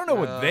session. I don't know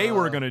what they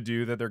were going to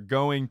do, that they're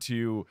going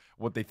to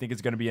what they think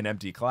is going to be an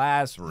empty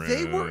classroom.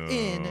 They were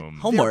in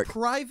Homework. their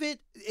private.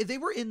 They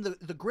were in the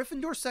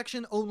Gryffindor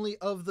section only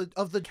of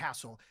the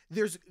castle.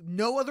 There's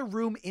no other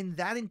room in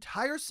that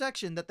entire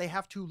section that they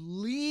have to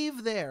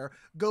leave there,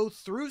 go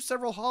through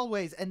several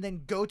hallways, and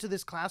then go to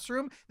this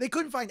classroom. They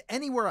couldn't find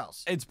anywhere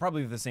else. It's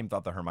probably the same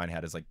thought that Hermione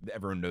had, is like,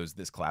 everyone knows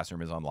this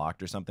classroom is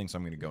unlocked or something, so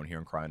I'm going to go in here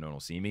and cry and no one will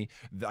see me.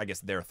 I guess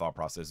their thought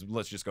process,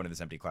 let's just go to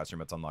this empty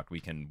classroom. It's unlocked. We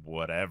can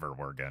whatever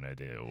we're going to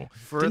do.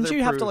 Didn't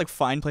you have to proof- like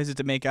find places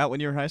to make out when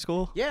you were in high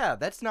school? Yeah,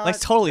 that's not Like,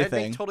 totally a that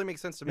thing. totally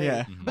makes sense to me.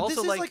 Yeah. But Also,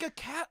 this is like a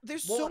cat.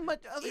 There's so much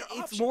other It's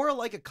options. more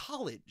like a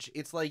college.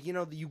 It's like,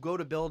 you go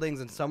to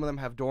buildings and some of them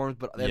have dorms,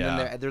 but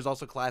then there's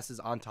also classes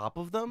on top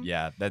of them.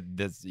 Yeah,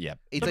 yeah.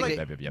 It's But,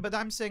 like Yep. but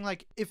I'm saying,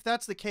 like, if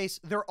that's the case,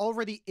 they're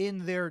already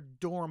in their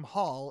dorm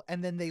hall,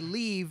 and then they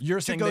leave You're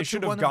to saying go they to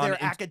should have one gone of their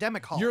into-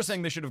 academic halls. You're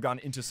saying they should have gone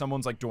into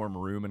someone's like dorm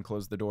room and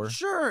closed the door?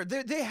 Sure,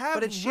 they have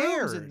But it's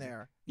rooms shared. in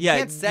there.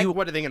 Yeah,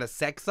 What are they gonna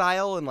sex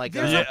aisle and like?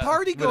 There's a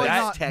party going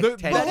on.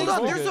 But But hold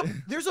on, people?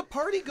 there's a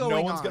party going on.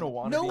 No one's gonna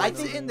want to No be one's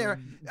in in there.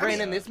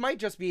 Brandon, this might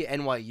just be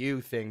an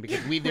NYU thing because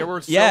there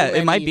were so Yeah, it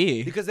many, might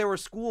be. because there were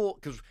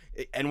because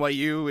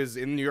NYU is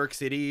in New York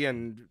City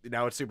and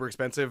now it's super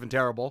expensive and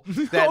terrible.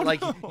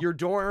 That your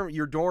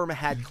dorm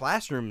had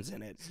classrooms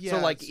in it. Yeah,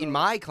 so in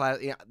my class,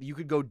 you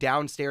could go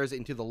downstairs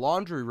into the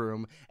laundry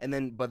room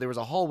but there was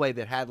a hallway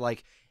that had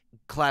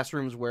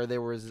classrooms where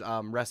there was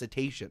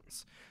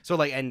recitations. So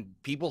and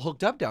people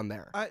hooked up down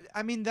there.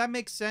 I mean that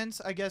makes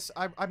sense. I guess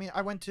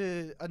I went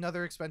to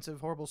another expensive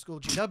horrible school,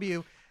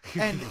 GW,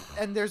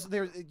 and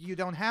there you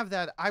don't have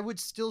that. I would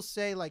still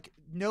say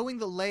knowing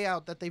the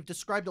layout that they've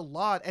described a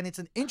lot, and it's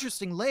an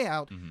interesting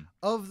layout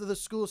of the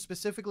school,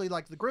 specifically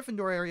the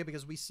Gryffindor area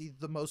because we see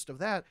the most of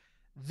that.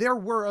 There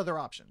were other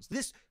options.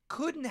 This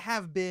couldn't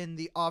have been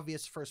the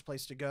obvious first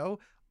place to go,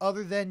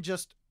 other than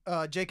just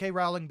J.K.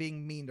 Rowling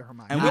being mean to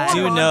Hermione. And we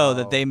do know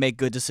that they make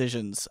good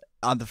decisions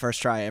on the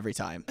first try every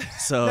time.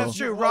 So That's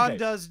true. Ron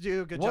does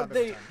do a good job.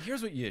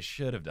 Here's what you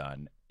should have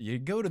done. You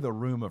go to the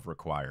room of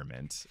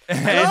requirement, was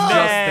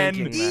and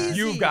thinking then that.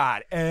 you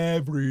got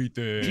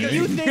everything. Do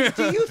you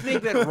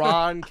think that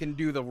Ron can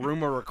do the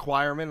room of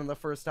requirement on the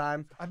first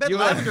time? I bet You-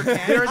 Lavender can.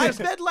 there's I just-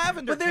 bet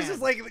Lavender But there's can.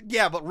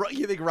 just but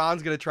you think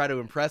Ron's gonna try to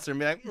impress her and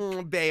be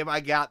like, babe, I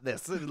got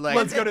this.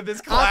 Let's go to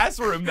this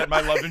classroom that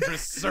my love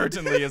interest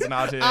certainly is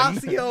not in.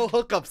 Osseo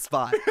hookup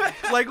spot.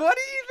 What do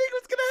you think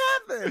was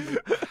gonna happen?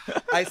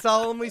 I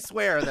solemnly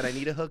swear that I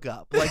need a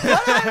hookup. What?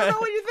 I don't know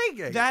what you're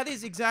thinking. That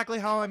is exactly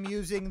how I'm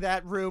using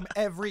that room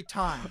every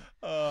time.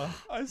 I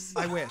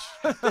wish.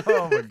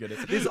 Oh my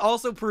goodness. This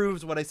also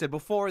proves what I said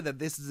before, that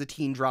this is a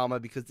teen drama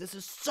because this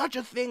is such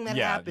a thing that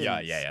happens.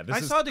 Yeah. This I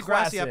is saw a Degrassi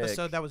classic.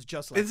 episode that was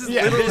just like This is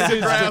Yeah, literally this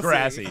is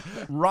Degrassi.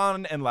 Degrassi.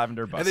 Ron and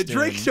Lavender And bust then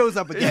Drake in. shows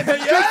up again.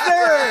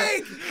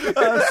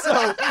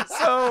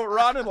 So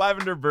Ron and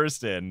Lavender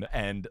burst in,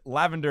 and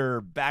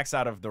Lavender backs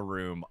out of the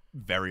room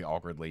very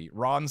awkwardly.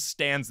 Ron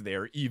stands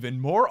there even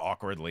more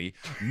awkwardly,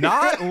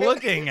 not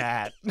looking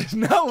at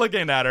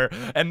her,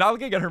 and not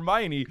looking at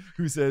Hermione,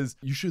 who says,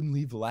 "You shouldn't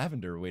leave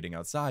Lavender waiting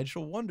outside.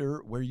 She'll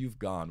wonder where you've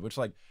gone." Which,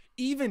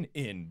 even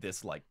in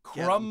this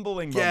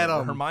crumbling Get moment where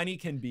 'em. Hermione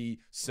can be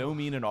so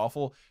mean and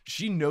awful,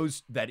 she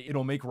knows that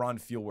it'll make Ron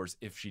feel worse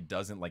if she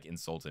doesn't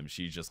insult him.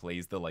 She just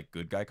lays the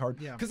good guy card.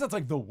 Yeah. Because that's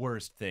the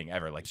worst thing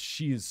ever.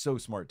 She is so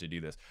smart to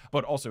do this.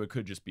 But also it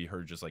could just be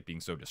her just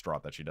being so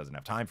distraught that she doesn't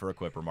have time for a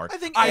quip remark. I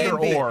think either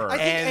A and B. or. I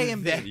think A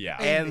and B. Yeah.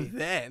 A and B.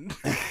 then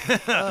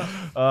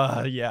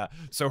Yeah.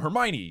 So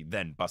Hermione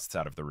then busts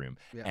out of the room,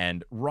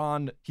 and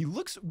Ron, he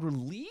looks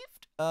relieved.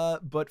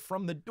 But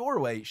from the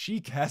doorway, she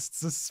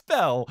casts a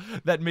spell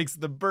that makes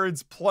the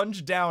birds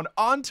plunge down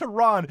onto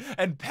Ron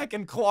and peck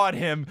and claw at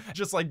him,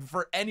 just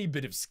for any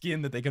bit of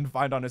skin that they can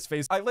find on his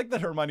face. I like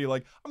that Hermione,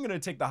 I'm gonna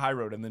take the high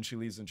road, and then she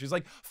leaves, and she's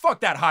like,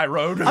 "Fuck that high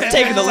road. I'm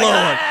taking the low one.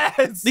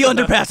 Yes! The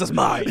underpass is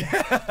mine.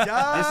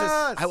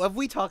 Yes! have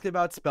we talked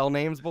about spell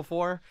names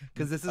before?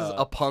 Because this is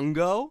a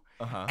pungo.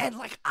 Uh-huh. And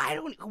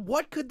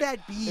what could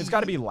that be? It's got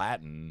to be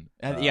Latin.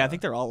 Yeah, I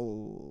think they're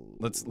all.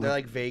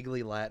 They're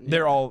vaguely Latin.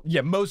 They're all,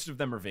 most of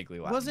them are vaguely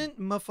Latin. Wasn't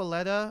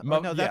muffaletta?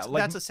 Mu- No, yeah,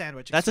 that's a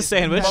sandwich. That's a excuse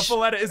me. sandwich.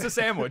 Muffaletta is a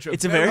sandwich.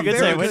 It's a very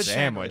good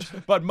sandwich.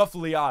 But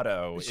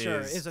muffaliato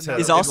Sure, is is to-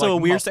 another- Is also like a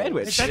weird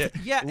muffled. sandwich.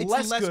 Yeah, it's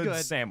less less good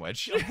good.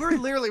 sandwich. We're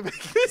literally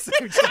making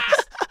sandwiches.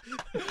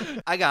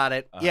 I got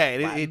it.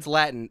 Latin. It's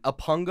Latin. A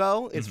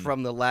pungo is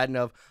from the Latin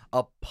of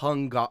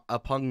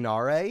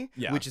pugnare,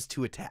 Yeah. which is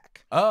to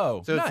attack.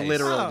 Oh, So nice. it's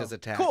literally Oh, just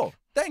attack. Cool.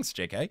 Thanks,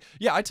 JK.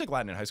 Yeah, I took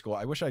Latin in high school.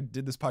 I wish I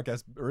did this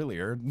podcast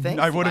earlier.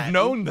 Thanks, I would have Latin.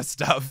 known the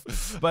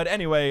stuff. But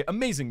anyway,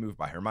 amazing move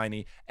by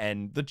Hermione.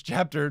 And the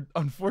chapter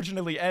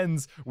unfortunately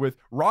ends with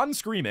Ron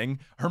screaming,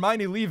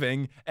 Hermione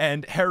leaving,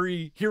 and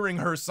Harry hearing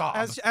her sob.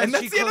 As and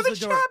that's she the end of the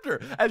closed the door.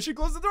 chapter. As she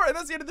closed the door. And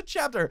that's the end of the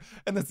chapter.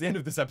 And that's the end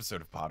of this episode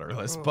of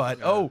Potterless. Oh,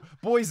 But, God.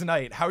 boys'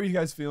 night. How are you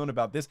guys feeling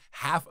about this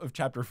half of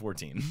chapter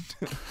 14?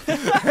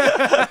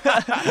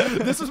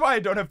 This is why I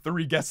don't have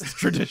 3 guests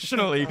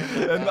traditionally.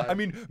 And, I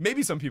mean,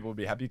 maybe some people would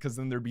be happy because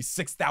then there'd be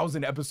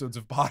 6,000 episodes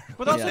of Potter.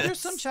 But also, Yeah. there's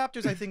some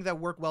chapters I think that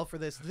work well for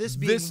this. This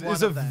being This one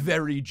is a of them.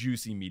 very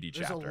juicy, meaty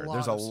There's chapter. a lot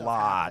There's a of stuff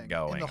lot happening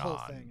going in the whole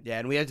on. thing. Yeah,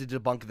 and we had to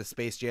debunk the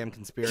Space Jam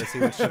conspiracy,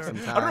 which took some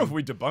time. I don't know if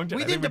we debunked it.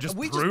 We I think didn't we deb- just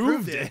we just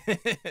proved proved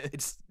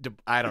it.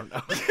 I don't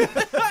know.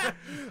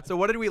 So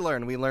what did we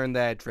learn? We learned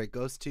that Drake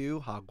goes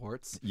to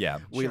Hogwarts. Yeah.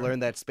 We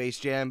learned that Space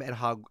Jam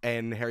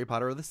and Harry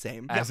Potter are the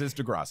same. As is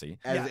Degrassi.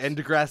 And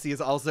Degrassi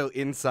is also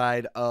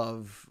inside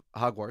of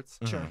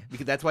Hogwarts. Sure.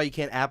 Because that's why you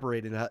can't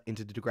apparate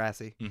into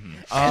Degrassi.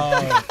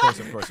 Oh, of course,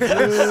 of course.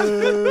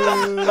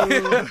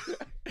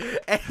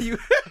 And you,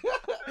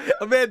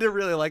 Amanda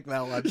really liked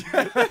that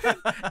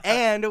one.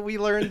 And we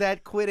learned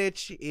that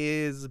Quidditch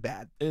is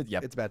bad.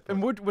 Yep. It's bad.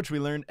 And which we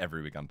learn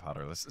every week on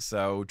Potterless.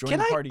 So join Can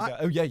the I- party.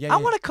 Oh, yeah. I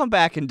want to come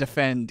back and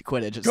defend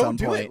Quidditch at Go some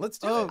do point. it. Let's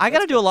do Oh, it. I got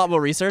to do a lot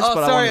more research, Oh,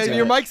 but I sorry, want to do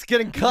your it. mic's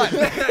getting cut.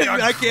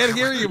 I can't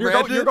hear you, You're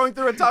Brandon. going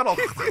through a tunnel.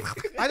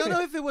 I don't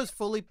know if it was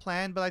fully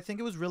planned, but I think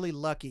it was really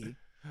lucky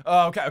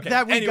Oh, okay.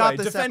 that we anyway, got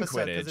this defend episode,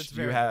 'cause Quidditch. it's You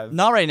very- have.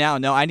 Not right now.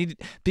 No, I need.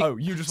 Oh,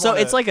 you just. So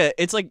wanna...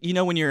 it's like you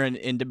know when you're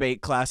in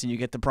debate class and you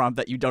get the prompt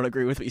that you don't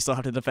agree with, but you still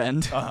have to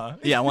defend. Uh-huh.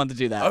 Yeah, I wanted to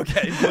do that.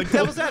 Okay.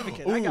 Devil's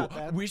advocate. I got Ooh,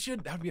 that. We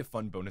should. That would be a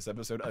fun bonus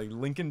episode. A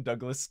Lincoln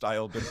Douglas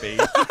style debate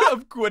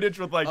of Quidditch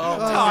with like Oh,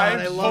 time, God,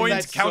 I love point,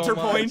 that so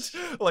counterpoint,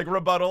 like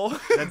rebuttal.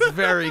 That's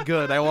very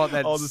good. I want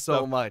that All this so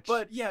stuff. much.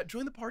 But yeah,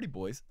 join the party,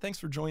 boys. Thanks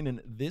for joining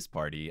this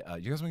party.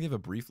 You guys want to give a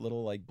brief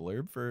little like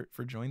blurb for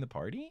join the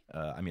party?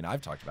 I mean,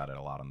 I've talked about it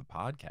a lot on the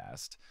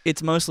podcast.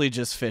 It's mostly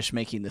just Fish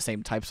making the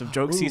same types of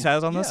jokes he Ooh,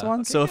 has on this yeah, one.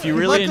 okay, So if yeah. you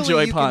really Luckily,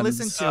 enjoy you puns, can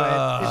listen to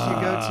it if you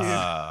go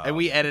to. and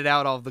we edit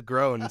out all the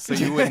groans, so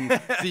you wouldn't,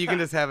 so you can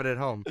just have it at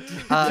home.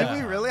 Did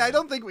we really? I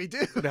don't think we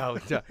do. No.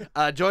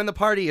 Join the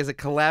Party is a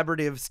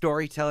collaborative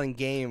storytelling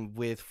game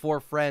with 4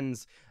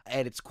 friends,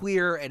 and it's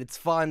queer, and it's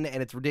fun,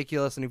 and it's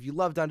ridiculous. And if you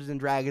love Dungeons and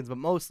Dragons, but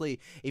mostly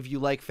if you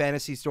like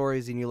fantasy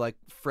stories and you like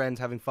friends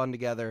having fun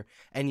together,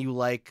 and you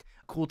like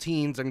cool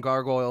teens and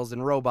gargoyles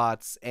and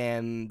robots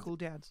and Cool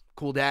dads.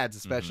 cool dads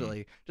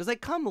especially, just like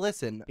come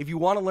listen. If you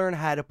want to learn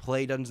how to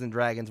play Dungeons and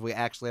Dragons, we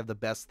actually have the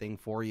best thing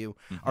for you.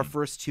 Our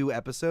first 2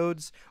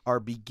 episodes are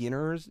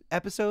beginners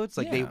episodes.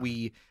 Like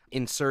we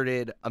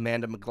inserted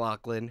Amanda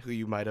McLaughlin, who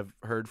you might have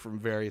heard from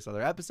various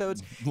other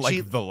episodes. Like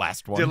She the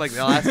last one. did like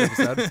the last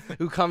episode,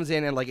 who comes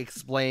in and like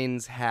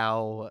explains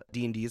how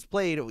D&D is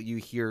played. You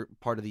hear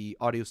part of the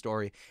audio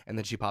story, and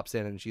then she pops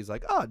in and she's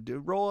like, "Oh,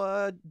 roll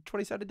a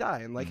 20-sided die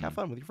and like have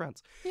fun with your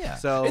friends." Yeah,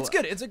 So it's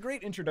good. It's a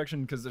great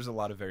introduction because there's a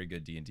lot of very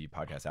good D&D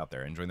podcasts out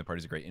there, and Join the Party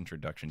is a great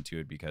introduction to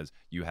it because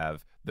you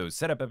have those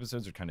setup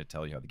episodes that kind of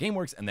tell you how the game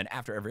works, and then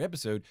after every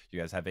episode, you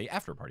guys have a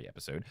after party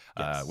episode,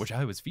 which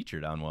I was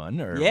featured on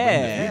one. Or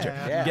Yeah.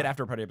 you get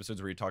after party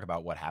episodes where you talk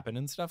about what happened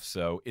and stuff.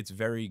 So it's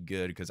very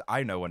good because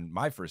I know when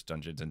my first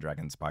Dungeons and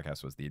Dragons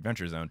podcast was the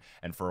Adventure Zone,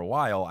 and for a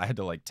while I had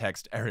to like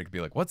text Eric,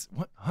 be like, what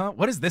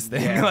is this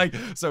thing? Yeah. Like,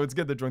 so it's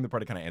good that Join the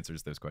Party kind of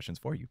answers those questions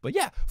for you. But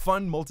yeah,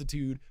 fun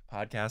multitude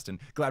podcast, and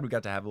glad we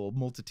got to have a little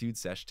multitude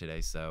sesh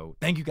today. So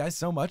thank you guys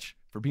so much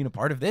for being a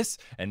part of this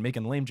and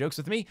making lame jokes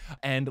with me.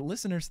 And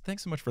listeners,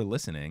 thanks so much for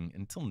listening.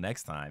 Until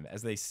next time,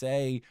 as they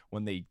say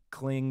when they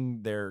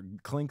clink their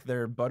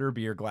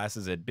butterbeer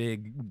glasses at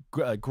big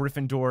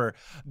Gryffindor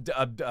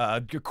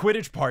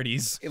Quidditch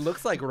parties. it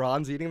looks like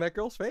Ron's eating that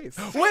girl's face.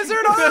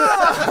 Wizard on!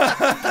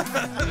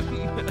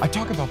 I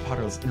talk about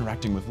Potterless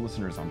interacting with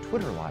listeners on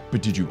Twitter a lot,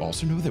 but did you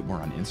also know that we're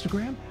on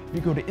Instagram? If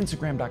you go to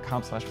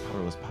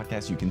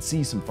instagram.com/potterlesspodcast, you can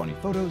see some funny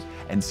photos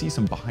and see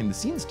some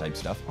behind-the-scenes type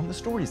stuff on the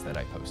stories that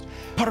I post.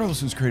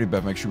 Potterless was created by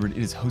Mike Schubert, it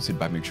is hosted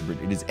by Mike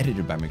Schubert, it is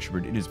edited by Mike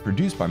Schubert, it is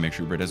produced by Mike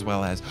Schubert, as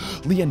well as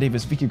Leanne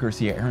Davis, Vicky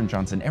Garcia, Aaron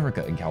Johnson,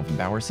 Erica and Calvin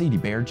Bauer, Sadie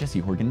Baer, Jesse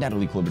Horgan,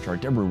 Natalie Klobuchar,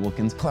 Deborah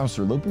Wilkins, Klaus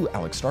Serlopu,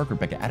 Alex Stark,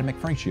 Rebecca Adamek,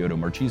 Frank Chiodo,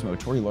 Marchismo,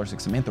 Tori Larsick,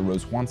 Samantha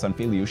Rose, Juan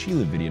Sanfilio,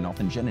 Sheila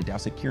Vidianathan, Jenna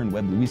Dowsett, Kieran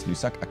Webb, Luis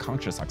Nusak,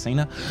 Akanksha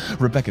Saxena,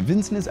 Rebecca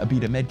Vinsnes,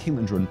 Abida Med,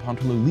 Caitlin Jordan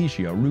Pontolo,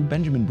 Leisha Rue,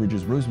 Benjamin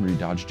Bridges, Rosemary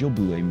Dodge, Jill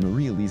Boulay,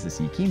 Maria Lisa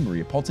C. Keen,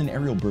 Maria Paulton,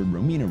 Ariel Bird,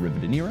 Romina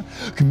Rivadeneira,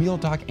 Camille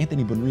Doc,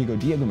 Anthony Bonrigo,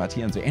 Diego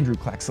Matienzo, Andrew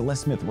Clack,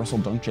 Celeste Smith, Russell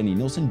Dunk, Jenny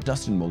Nilsson,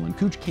 Dustin Mullen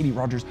Cooch, Katie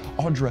Rogers,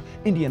 Audra,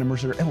 Indiana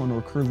Mercer,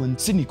 Eleanor Curlin,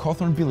 Sydney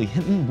Cawthorn, Billy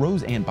Hinton,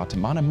 Rose Ann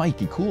Batamana,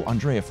 Mikey Cool,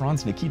 Andrea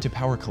Franz, Nikita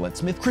Power, Colette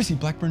Smith, Chrissy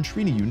Blackburn,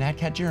 Srini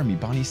Unatcat, Jeremy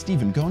Bonnie,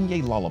 Stephen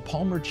Gagne, Lala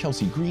Palmer,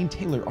 Chelsea Green,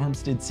 Taylor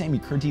Armstead, Sammy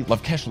Kurti,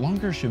 Lovekesh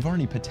Longer,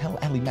 Shivarni Patel,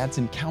 Ali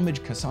Madsen,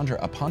 Calmage, Cassandra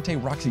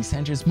Aponte, Roxy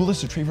Sanchez,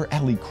 Melissa Traver,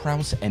 Ali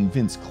Krause, and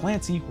Vince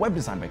Clancy. Web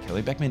design by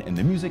Kelly Beckman, and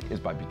the music is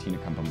by Bettina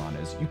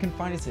Campamanes. You can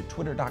find us at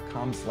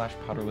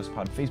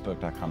twitter.com/potterlesspod,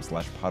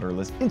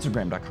 facebook.com/potterless,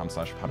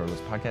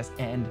 instagram.com/potterlesspodcast,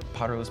 and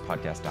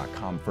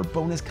potterlesspodcast.com. For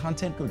bonus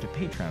content, go to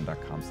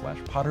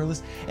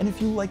patreon.com/potterless. And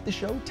if you like the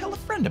show, tell a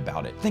friend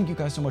about it. Thank you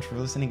guys so much for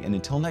listening, and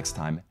until next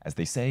time, as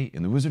they say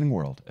in the wizarding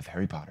world of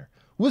Harry Potter,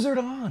 wizard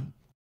on!